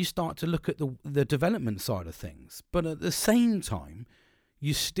 And you start to look at the development side of things. But at the same time,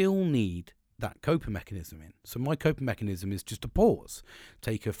 you still need that coping mechanism in. So my coping mechanism is just to pause,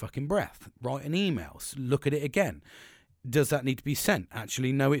 take a fucking breath, write an email, look at it again. Does that need to be sent?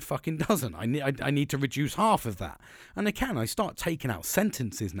 Actually, no, it fucking doesn't. I need to reduce half of that. And I start taking out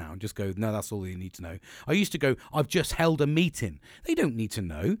sentences now and just go, no, that's all you need to know. I used to go, I've just held a meeting. They don't need to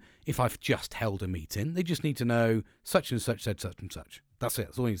know if I've just held a meeting. They just need to know such and such said such and such. That's it.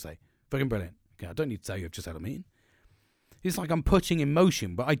 That's all you say. Fucking brilliant. Okay, I don't need to tell you I've just had a meeting. It's like I'm putting in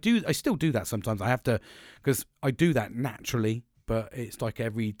motion, but I still do that sometimes. I have to, because I do that naturally. But it's like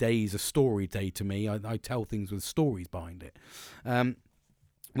every day is a story day to me. I tell things with stories behind it,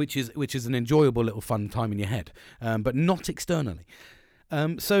 which is an enjoyable little fun time in your head, but not externally.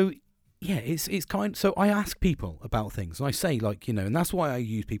 So yeah, it's kind. So I ask people about things, and I say, like, and that's why I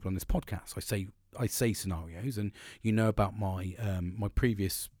use people on this podcast. I say scenarios, and about my my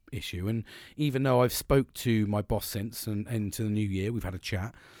previous issue, and even though I've spoke to my boss since and into the new year, we've had a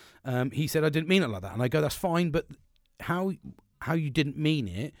chat. He said I didn't mean it like that, and I go, that's fine, but how you didn't mean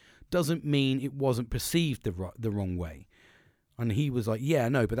it doesn't mean it wasn't perceived the wrong way. And he was like, yeah,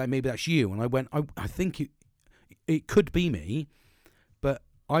 no, but maybe that's you. And I went, I think it could be me, but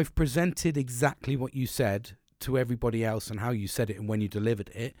I've presented exactly what you said to everybody else and how you said it and when you delivered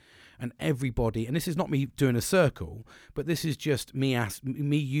it. And everybody, and this is not me doing a circle, but this is just me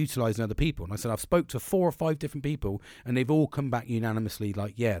utilising other people. And I said, I've spoke to 4 or 5 different people, and they've all come back unanimously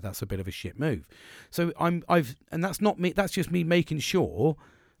like, yeah, that's a bit of a shit move. So and that's not me. That's just me making sure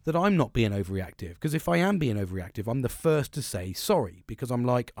that I'm not being overreactive. Because if I am being overreactive, I'm the first to say sorry, because I'm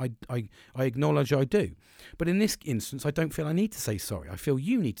like, I acknowledge I do. But in this instance, I don't feel I need to say sorry. I feel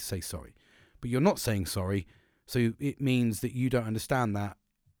you need to say sorry, but you're not saying sorry. So it means that you don't understand that.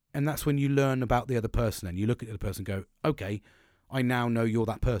 And that's when you learn about the other person, and you look at the other person and go, okay, I now know you're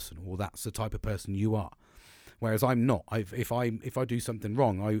that person, or that's the type of person you are. Whereas I'm not. If I do something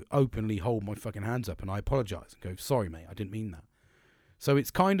wrong, I openly hold my fucking hands up and I apologise and go, sorry, mate, I didn't mean that. So it's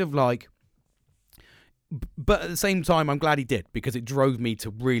kind of like, but at the same time, I'm glad he did, because it drove me to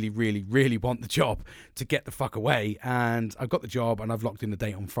really, really, really want the job to get the fuck away. And I've got the job and I've locked in the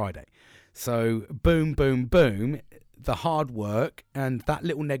date on Friday. So boom, boom, boom. The hard work and that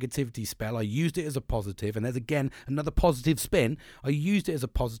little negativity spell, I used it as a positive. And there's again another positive spin. I used it as a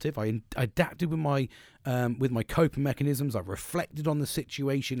positive. I adapted with my coping mechanisms. I reflected on the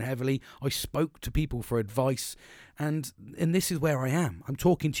situation heavily. I spoke to people for advice, and this is where I am. I'm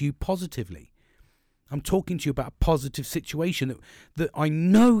talking to you positively. I'm talking to you about a positive situation that I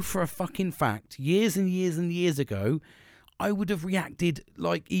know for a fucking fact, years and years and years ago, I would have reacted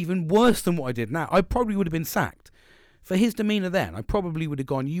like even worse than what I did now. I probably would have been sacked. For his demeanour then, I probably would have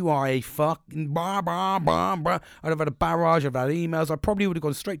gone, you are a fucking blah, blah, blah, blah. I'd have had a barrage, I'd have had emails. I probably would have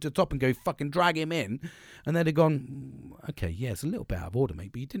gone straight to the top and go fucking drag him in. And they'd have gone, okay, yeah, it's a little bit out of order,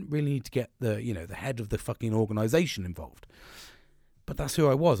 mate, but you didn't really need to get the head of the fucking organisation involved. But that's who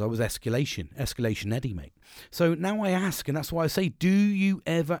I was. I was Escalation Eddie, mate. So now I ask, and that's why I say, do you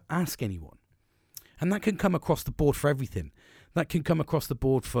ever ask anyone? And that can come across the board for everything. That can come across the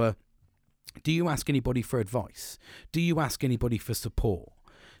board for, do you ask anybody for advice? Do you ask anybody for support?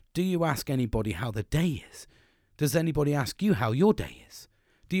 Do you ask anybody how the day is? Does anybody ask you how your day is?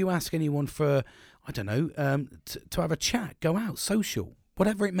 Do you ask anyone for, I don't know, to have a chat, go out, social,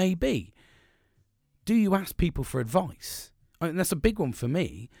 whatever it may be? Do you ask people for advice? I mean, that's a big one for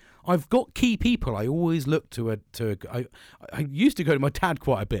me. I've got key people I always look to. I used to go to my dad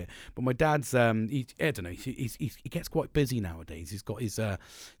quite a bit, but my dad's I don't know. He gets quite busy nowadays. He's got his own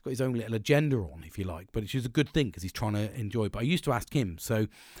little agenda on, if you like. But it's just a good thing because he's trying to enjoy. But I used to ask him. So,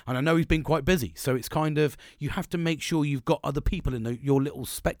 and I know he's been quite busy. So it's kind of, you have to make sure you've got other people in your little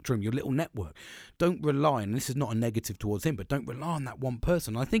spectrum, your little network. Don't rely, and this is not a negative towards him, but don't rely on that one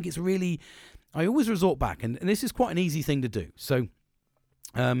person. I think it's really, I always resort back, and this is quite an easy thing to do. So.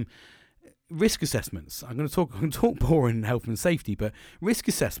 Risk assessments. I'm going to talk more in health and safety, but risk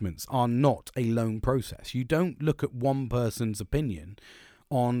assessments are not a lone process. You don't look at one person's opinion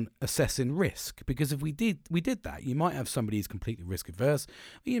on assessing risk, because if we did that, you might have somebody who's completely risk averse.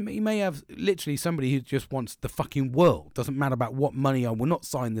 You may have literally somebody who just wants the fucking world. Doesn't matter about what money. I will not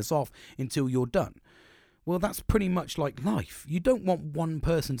sign this off until you're done. Well, that's pretty much like life. You don't want one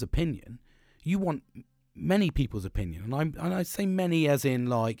person's opinion. You want many people's opinion, and I say many as in,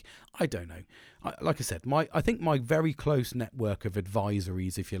 like, I don't know. Like I said, I think my very close network of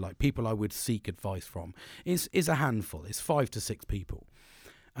advisories, if you like, people I would seek advice from, is a handful. It's 5 to 6 people,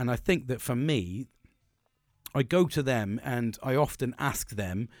 and I think that for me, I go to them and I often ask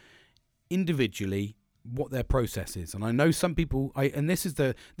them individually what their process is. And I know some people, and this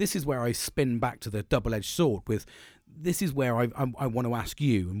is where I spin back to the double-edged sword with. This is where I want to ask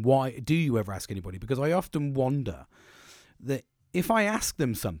you, and why do you ever ask anybody? Because I often wonder that if I ask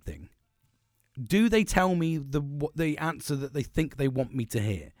them something, do they tell me the answer that they think they want me to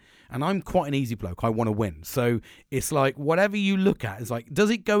hear? And I'm quite an easy bloke. I want to win. So it's like, whatever you look at is like, does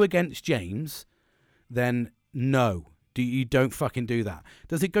it go against James? Then no. You don't fucking do that.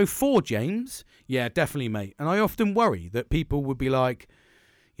 Does it go for James? Yeah, definitely, mate. And I often worry that people would be like,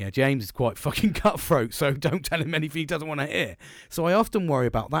 yeah, James is quite fucking cutthroat, so don't tell him anything he doesn't want to hear. So I often worry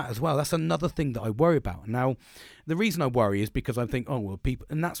about that as well. That's another thing that I worry about. Now, the reason I worry is because I think, oh, well, people,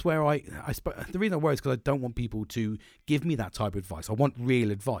 and that's where the reason I worry is because I don't want people to give me that type of advice. I want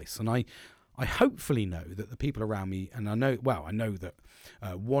real advice. And I hopefully know that the people around me, and I know that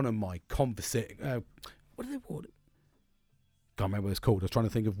one of my what do they call it? Can't remember what it's called. I was trying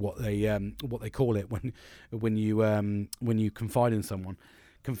to think of what they call it when you confide in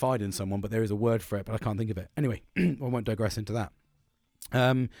someone, but there is a word for it, but I can't think of it. Anyway, I won't digress into that.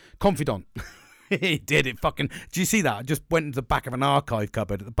 Confidant. It did. It fucking. Do you see that? I just went into the back of an archive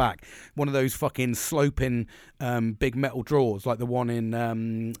cupboard at the back. One of those fucking sloping big metal drawers, like the one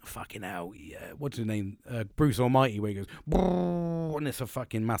in fucking hell. Yeah, what's his name? Bruce Almighty, where he goes, and it's a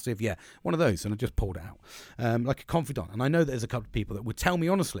fucking massive. Yeah, one of those. And I just pulled it out like a confidant. And I know that there's a couple of people that would tell me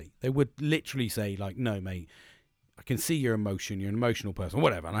honestly. They would literally say like, "No, mate. I can see your emotion. You're an emotional person,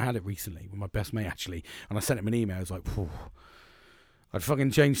 whatever." And I had it recently with my best mate actually, and I sent him an email. I was like, "Phew, I'd fucking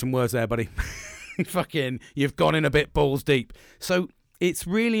change some words there, buddy." Fucking, you've gone in a bit balls deep. So it's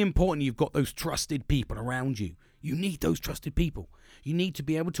really important you've got those trusted people around you. You need those trusted people. You need to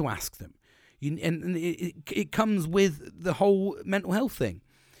be able to ask them. And it comes with the whole mental health thing.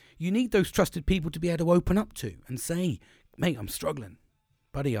 You need those trusted people to be able to open up to and say, "Mate, I'm struggling.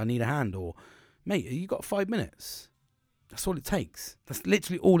 Buddy, I need a hand." Or, "Mate, you got 5 minutes?" That's all it takes. That's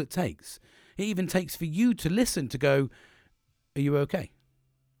literally all it takes. It even takes for you to listen, to go, "Are you okay?"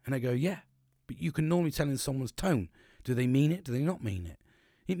 And they go, "Yeah." But you can normally tell in someone's tone. Do they mean it? Do they not mean it?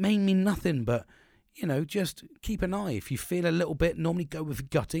 It may mean nothing, but, just keep an eye. If you feel a little bit, normally go with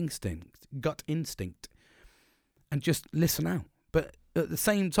gut instinct, and just listen out. But at the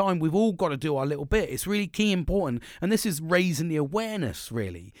same time, we've all got to do our little bit. It's really key important. And this is raising the awareness,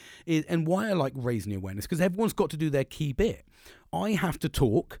 really. And why I like raising the awareness, because everyone's got to do their key bit. I have to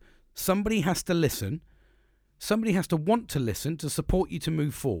talk. Somebody has to listen. Somebody has to want to listen to support you to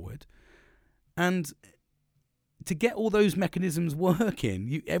move forward. And to get all those mechanisms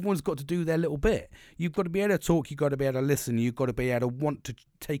working, everyone's got to do their little bit. You've got to be able to talk, you've got to be able to listen, you've got to be able to want to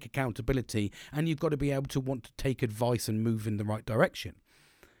take accountability, and you've got to be able to want to take advice and move in the right direction.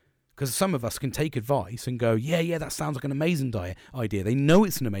 Because some of us can take advice and go, yeah, that sounds like an amazing idea. They know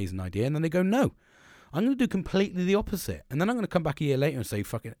it's an amazing idea, and then they go, "No, I'm going to do completely the opposite." And then I'm going to come back a year later and say,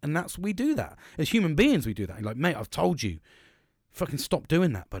 "Fuck it." And we do that. As human beings, we do that. You're like, "Mate, I've told you. Fucking stop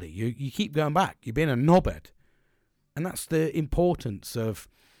doing that, buddy. You keep going back. You're being a knobhead." And that's the importance of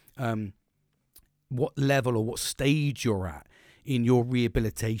what level or what stage you're at in your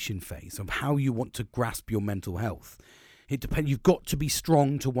rehabilitation phase, of how you want to grasp your mental health. It depends. You've got to be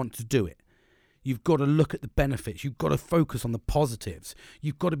strong to want to do it. You've got to look at the benefits. You've got to focus on the positives.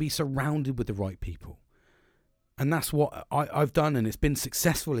 You've got to be surrounded with the right people. And that's what I've done, and it's been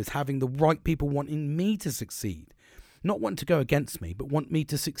successful, is having the right people wanting me to succeed. Not want to go against me, but want me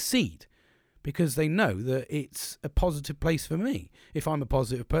to succeed, because they know that it's a positive place for me. If I'm a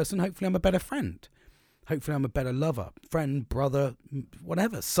positive person, hopefully I'm a better friend. Hopefully I'm a better lover, friend, brother,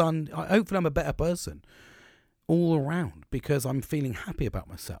 whatever, son. Hopefully I'm a better person all around, because I'm feeling happy about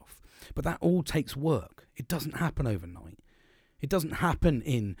myself. But that all takes work. It doesn't happen overnight. It doesn't happen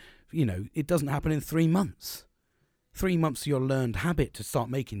in 3 months. 3 months of your learned habit to start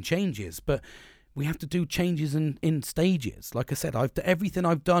making changes. But we have to do changes in stages. Like I said, everything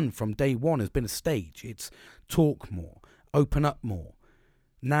I've done from day one has been a stage. It's talk more, open up more.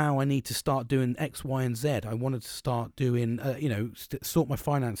 Now I need to start doing X, Y, and Z. I wanted to start doing, sort my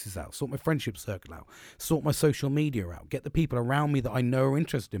finances out, sort my friendship circle out, sort my social media out, get the people around me that I know are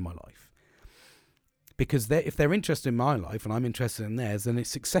interested in my life. Because if they're interested in my life and I'm interested in theirs, then it's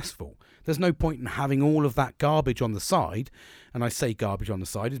successful. There's no point in having all of that garbage on the side. And I say garbage on the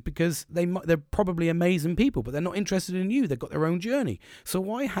side is because they're probably amazing people, but they're not interested in you. They've got their own journey. So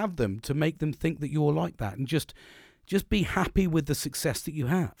why have them to make them think that you're like that? And just be happy with the success that you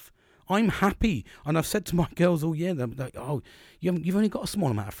have. I'm happy. And I've said to my girls all year, they're like, "Oh, you've only got a small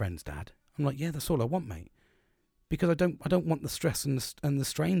amount of friends, Dad." I'm like, "Yeah, that's all I want, mate. Because I don't want the stress and the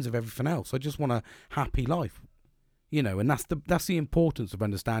strains of everything else. I just want a happy life, And that's the importance of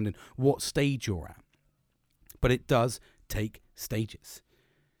understanding what stage you're at. But it does take stages.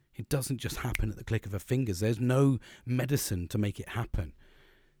 It doesn't just happen at the click of a fingers. There's no medicine to make it happen.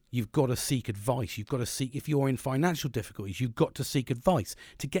 You've got to seek advice. You've got to seek, if you're in financial difficulties, you've got to seek advice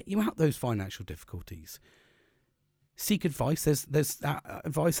to get you out those financial difficulties. Seek advice. There's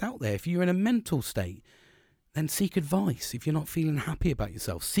advice out there. If you're in a mental state, then seek advice. If you're not feeling happy about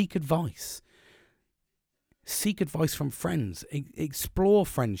yourself, seek advice. Seek advice from friends. Explore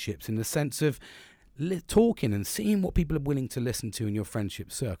friendships in the sense of talking and seeing what people are willing to listen to in your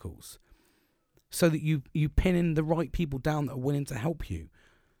friendship circles, so that you pin in the right people down that are willing to help you.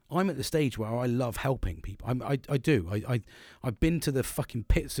 I'm at the stage where I love helping people. I do. I've been to the fucking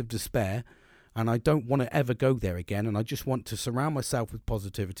pits of despair, and I don't want to ever go there again. And I just want to surround myself with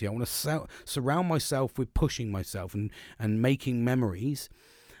positivity. I want to surround myself with pushing myself and making memories.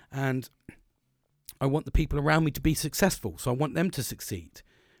 And I want the people around me to be successful. So I want them to succeed.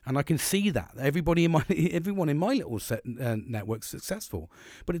 And I can see that everyone in my little network's successful.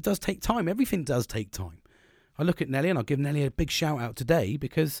 But it does take time. Everything does take time. I look at Nelly and I'll give Nelly a big shout out today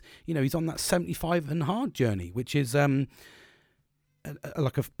because, he's on that 75 and hard journey, which is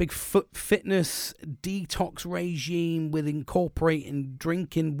like a big fitness detox regime with incorporating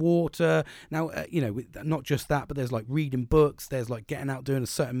drinking water. Now, not just that, but there's like reading books. There's like getting out doing a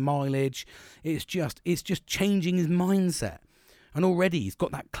certain mileage. It's just changing his mindset. And already he's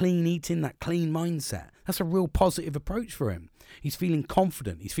got that clean eating, that clean mindset. That's a real positive approach for him. He's feeling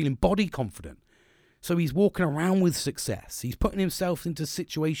confident. He's feeling body confident. So he's walking around with success. He's putting himself into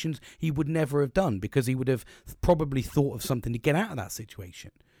situations he would never have done because he would have probably thought of something to get out of that situation.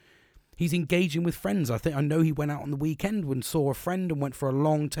 He's engaging with friends. I know he went out on the weekend and saw a friend and went for a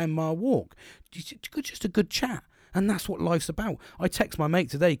long 10-mile walk. Just a good chat. And that's what life's about. I text my mate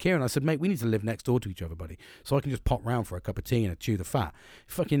today, Kieran. I said, mate, we need to live next door to each other, buddy. So I can just pop round for a cup of tea and chew the fat.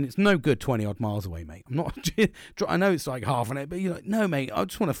 It's no good 20-odd miles away, mate. I'm not... I know it's like half an hour, but you're like, no, mate, I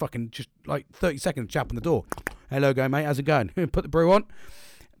just want to just 30 seconds chap on the door. Hello, mate, how's it going? Put the brew on.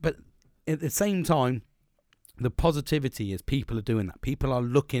 But at the same time, the positivity is people are doing that. People are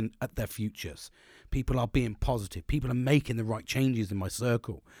looking at their futures. People are being positive. People are making the right changes in my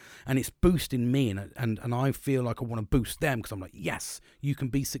circle. And it's boosting me. And I feel like I want to boost them because I'm like, yes, you can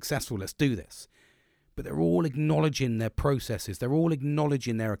be successful. Let's do this. But they're all acknowledging their processes. They're all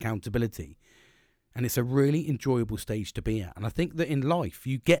acknowledging their accountability. And it's a really enjoyable stage to be at. And I think that in life,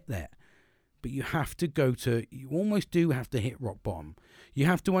 you get there. But you almost do have to hit rock bottom. You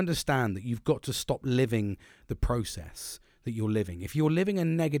have to understand that you've got to stop living the process that you're living. If you're living a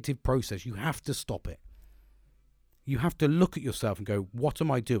negative process, you have to stop it. You have to look at yourself and go, what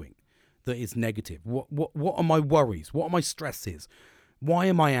am I doing that is negative? What are my worries? What are my stresses? Why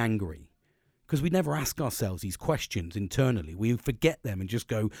am I angry? Because we never ask ourselves these questions internally. We forget them and just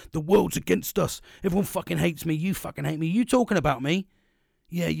go, the world's against us. Everyone fucking hates me. You fucking hate me. You talking about me?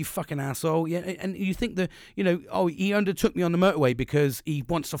 Yeah, you fucking asshole. Yeah, and you think that, he undertook me on the motorway because he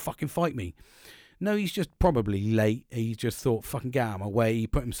wants to fucking fight me. No, he's just probably late. He just thought, fucking get out of my way. He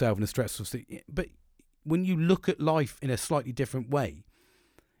put himself in a stressful state. But when you look at life in a slightly different way,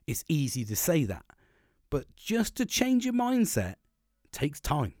 it's easy to say that. But just to change your mindset takes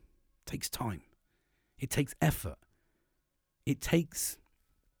time. It takes time. It takes effort. It takes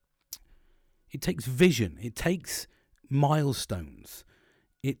vision. It takes milestones.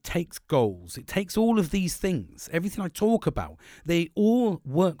 It takes goals. It takes all of these things. Everything I talk about, they all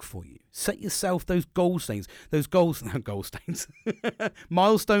work for you. Set yourself those goal stains.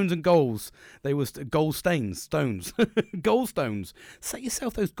 Milestones and goals. They were goal stains, stones. Goal stones. Set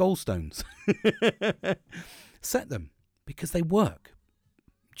yourself those goal stones. Set them because they work.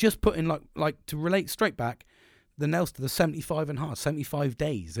 Just put in like to relate straight back, the nails to the 75 and hard, 75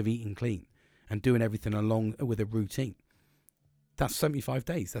 days of eating clean and doing everything along with a routine. That's 75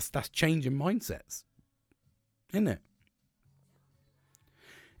 days. That's changing mindsets, isn't it?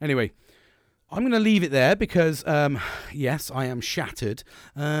 Anyway, I'm going to leave it there because, yes, I am shattered.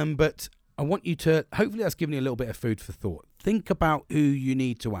 But I want you to, hopefully that's given you a little bit of food for thought. Think about who you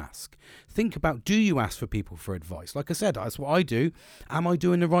need to ask. Think about, do you ask for people for advice? Like I said, that's what I do. Am I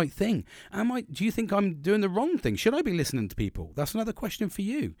doing the right thing? Do you think I'm doing the wrong thing? Should I be listening to people? That's another question for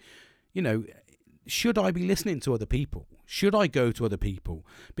you. Should I be listening to other people? Should I go to other people?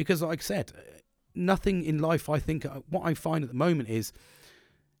 Because like I said, nothing in life, I think, what I find at the moment is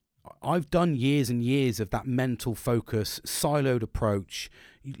I've done years and years of that mental focus, siloed approach,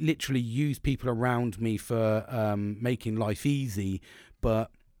 literally use people around me for making life easy,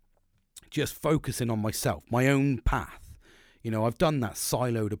 but just focusing on myself, my own path. I've done that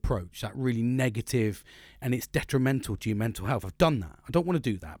siloed approach, that really negative, and it's detrimental to your mental health. I've done that. I don't want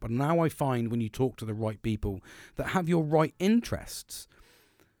to do that. But now I find when you talk to the right people that have your right interests,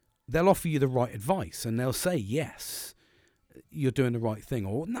 they'll offer you the right advice and they'll say, yes, you're doing the right thing.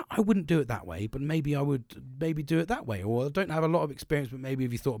 Or, no, I wouldn't do it that way, but maybe I would do it that way. Or I don't have a lot of experience, but maybe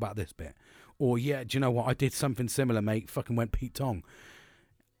have you thought about this bit? Or, yeah, do you know what? I did something similar, mate. Fucking went Pete Tong.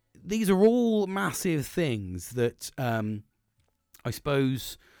 These are all massive things that... I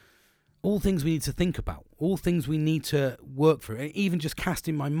suppose all things we need to think about, all things we need to work through, and even just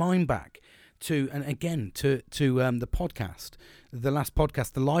casting my mind back to the podcast, the last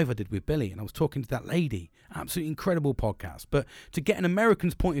podcast, the live I did with Billy, and I was talking to that lady, absolutely incredible podcast, but to get an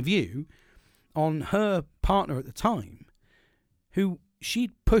American's point of view on her partner at the time, who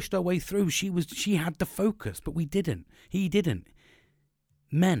she'd pushed her way through, she had the focus, but we didn't, he didn't.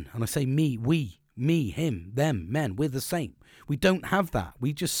 Men, and I say me, him, them, men, we're the same. We don't have that.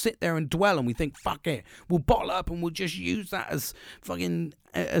 We just sit there and dwell and we think, fuck it, we'll bottle up and we'll just use that as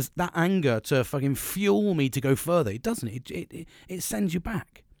that anger to fucking fuel me to go further. It doesn't. It sends you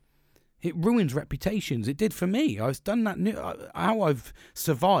back. It ruins reputations. It did for me. I've done that. How I've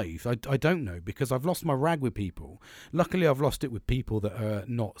survived, I don't know, because I've lost my rag with people. Luckily, I've lost it with people that are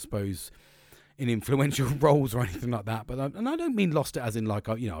not, suppose, in influential roles or anything like that. But I don't mean lost it as in like,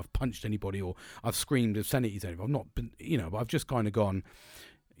 I've punched anybody or I've screamed obscenities at anybody. I've not been, but I've just kind of gone,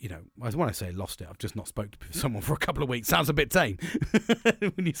 when I say lost it, I've just not spoke to someone for a couple of weeks. Sounds a bit tame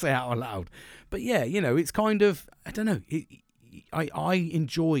when you say it out loud. But yeah, it's kind of, I don't know. I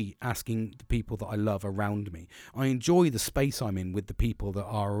enjoy asking the people that I love around me. I enjoy the space I'm in with the people that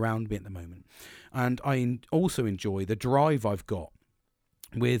are around me at the moment. And I also enjoy the drive I've got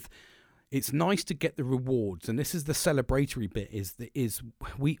with, it's nice to get the rewards. And this is the celebratory bit, is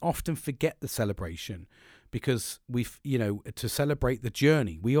we often forget the celebration because to celebrate the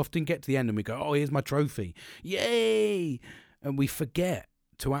journey, we often get to the end and we go, oh, here's my trophy. Yay. And we forget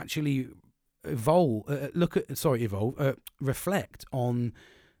to actually reflect on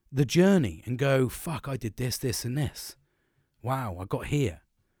the journey and go, fuck, I did this and this. Wow, I got here.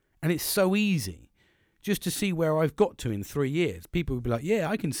 And it's so easy just to see where I've got to in 3 years. People would be like, yeah,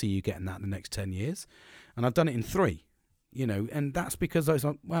 I can see you getting that in the next 10 years. And I've done it in 3, and that's because I was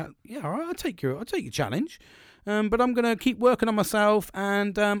like, well, yeah, all right, I'll take your challenge. But I'm going to keep working on myself,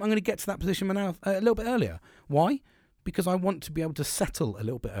 and I'm going to get to that position now a little bit earlier. Why? Because I want to be able to settle a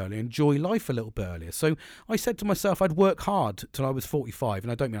little bit earlier, enjoy life a little bit earlier. So I said to myself I'd work hard till I was 45,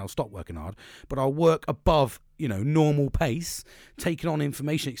 and I don't mean I'll stop working hard, but I'll work above, normal pace, taking on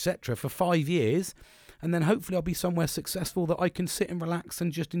information, etc. for 5 years, and then hopefully I'll be somewhere successful that I can sit and relax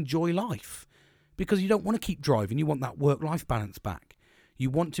and just enjoy life. Because you don't want to keep driving, you want that work-life balance back. You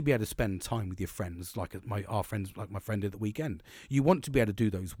want to be able to spend time with your friends, like our friends, like my friend did at the weekend. You want to be able to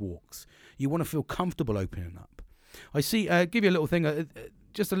do those walks. You want to feel comfortable opening up. I see, give you a little thing,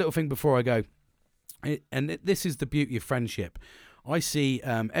 just a little thing before I go. This is the beauty of friendship. I see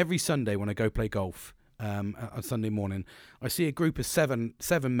every Sunday when I go play golf on Sunday morning, I see a group of seven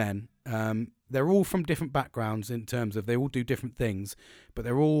men. They're all from different backgrounds in terms of they all do different things, but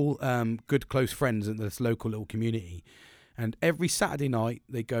they're all good, close friends in this local little community. And every Saturday night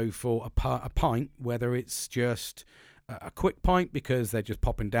they go for a pint, whether it's just a quick pint because they're just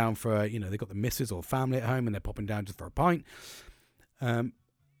popping down for, they've got the missus or family at home and they're popping down just for a pint.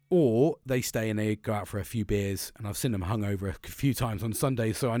 Or they stay and they go out for a few beers, and I've seen them hungover a few times on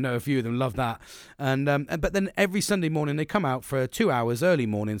Sundays, so I know a few of them love that. But then every Sunday morning they come out for 2 hours early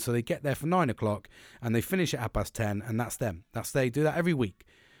morning, so they get there for 9 o'clock and they finish at 10:30, and that's them. They do that every week.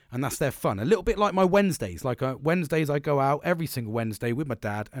 And that's their fun. A little bit like my Wednesdays. Wednesdays, I go out every single Wednesday with my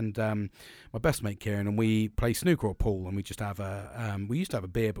dad and my best mate Kieran, and we play snooker or pool. And we just have we used to have a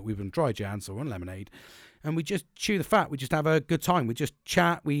beer, but we've been dry Jan, so we're on lemonade. And we just chew the fat. We just have a good time. We just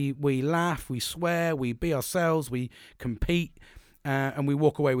chat. We laugh. We swear. We be ourselves. We compete, and we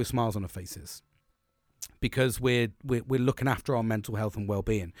walk away with smiles on our faces. Because we're looking after our mental health and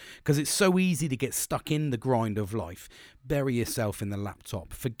well-being. Because it's so easy to get stuck in the grind of life. Bury yourself in the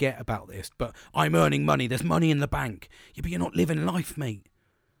laptop. Forget about this. But I'm earning money. There's money in the bank. Yeah, but you're not living life, mate.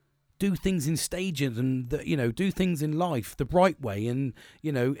 Do things in stages and, do things in life the right way and,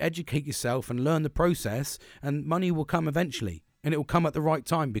 educate yourself and learn the process, and money will come eventually. And it will come at the right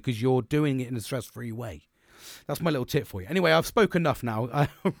time because you're doing it in a stress-free way. That's my little tip for you. Anyway, I've spoken enough now. I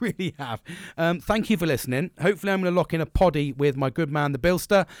really have. Thank you for listening. Hopefully I'm going to lock in a poddy with my good man, the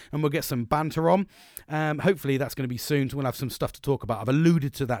Billster, and we'll get some banter on. Hopefully that's going to be soon, so we'll have some stuff to talk about. I've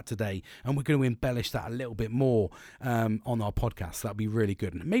alluded to that today, and we're going to embellish that a little bit more on our podcast. That'll be really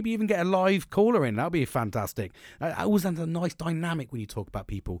good. And maybe even get a live caller in. That'll be fantastic. I always have a nice dynamic when you talk about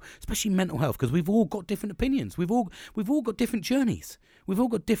people, especially mental health, because we've all got different opinions. We've all got different journeys. We've all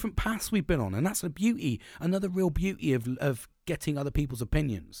got different paths we've been on, and that's the beauty, another real beauty of getting other people's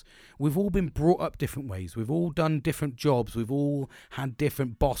opinions. We've all been brought up different ways. We've all done different jobs. We've all had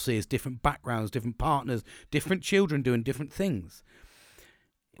different bosses, different backgrounds, different partners, different children doing different things.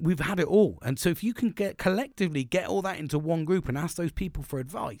 We've had it all. And so if you can collectively get all that into one group and ask those people for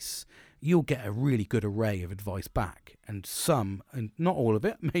advice, you'll get a really good array of advice back. And not all of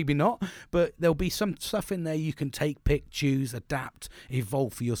it, maybe not, but there'll be some stuff in there you can take, pick, choose, adapt,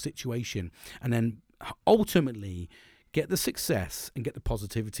 evolve for your situation. And then ultimately get the success and get the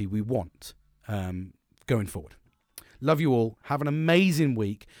positivity we want going forward. Love you all. Have an amazing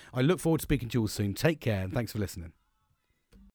week. I look forward to speaking to you all soon. Take care, and thanks for listening.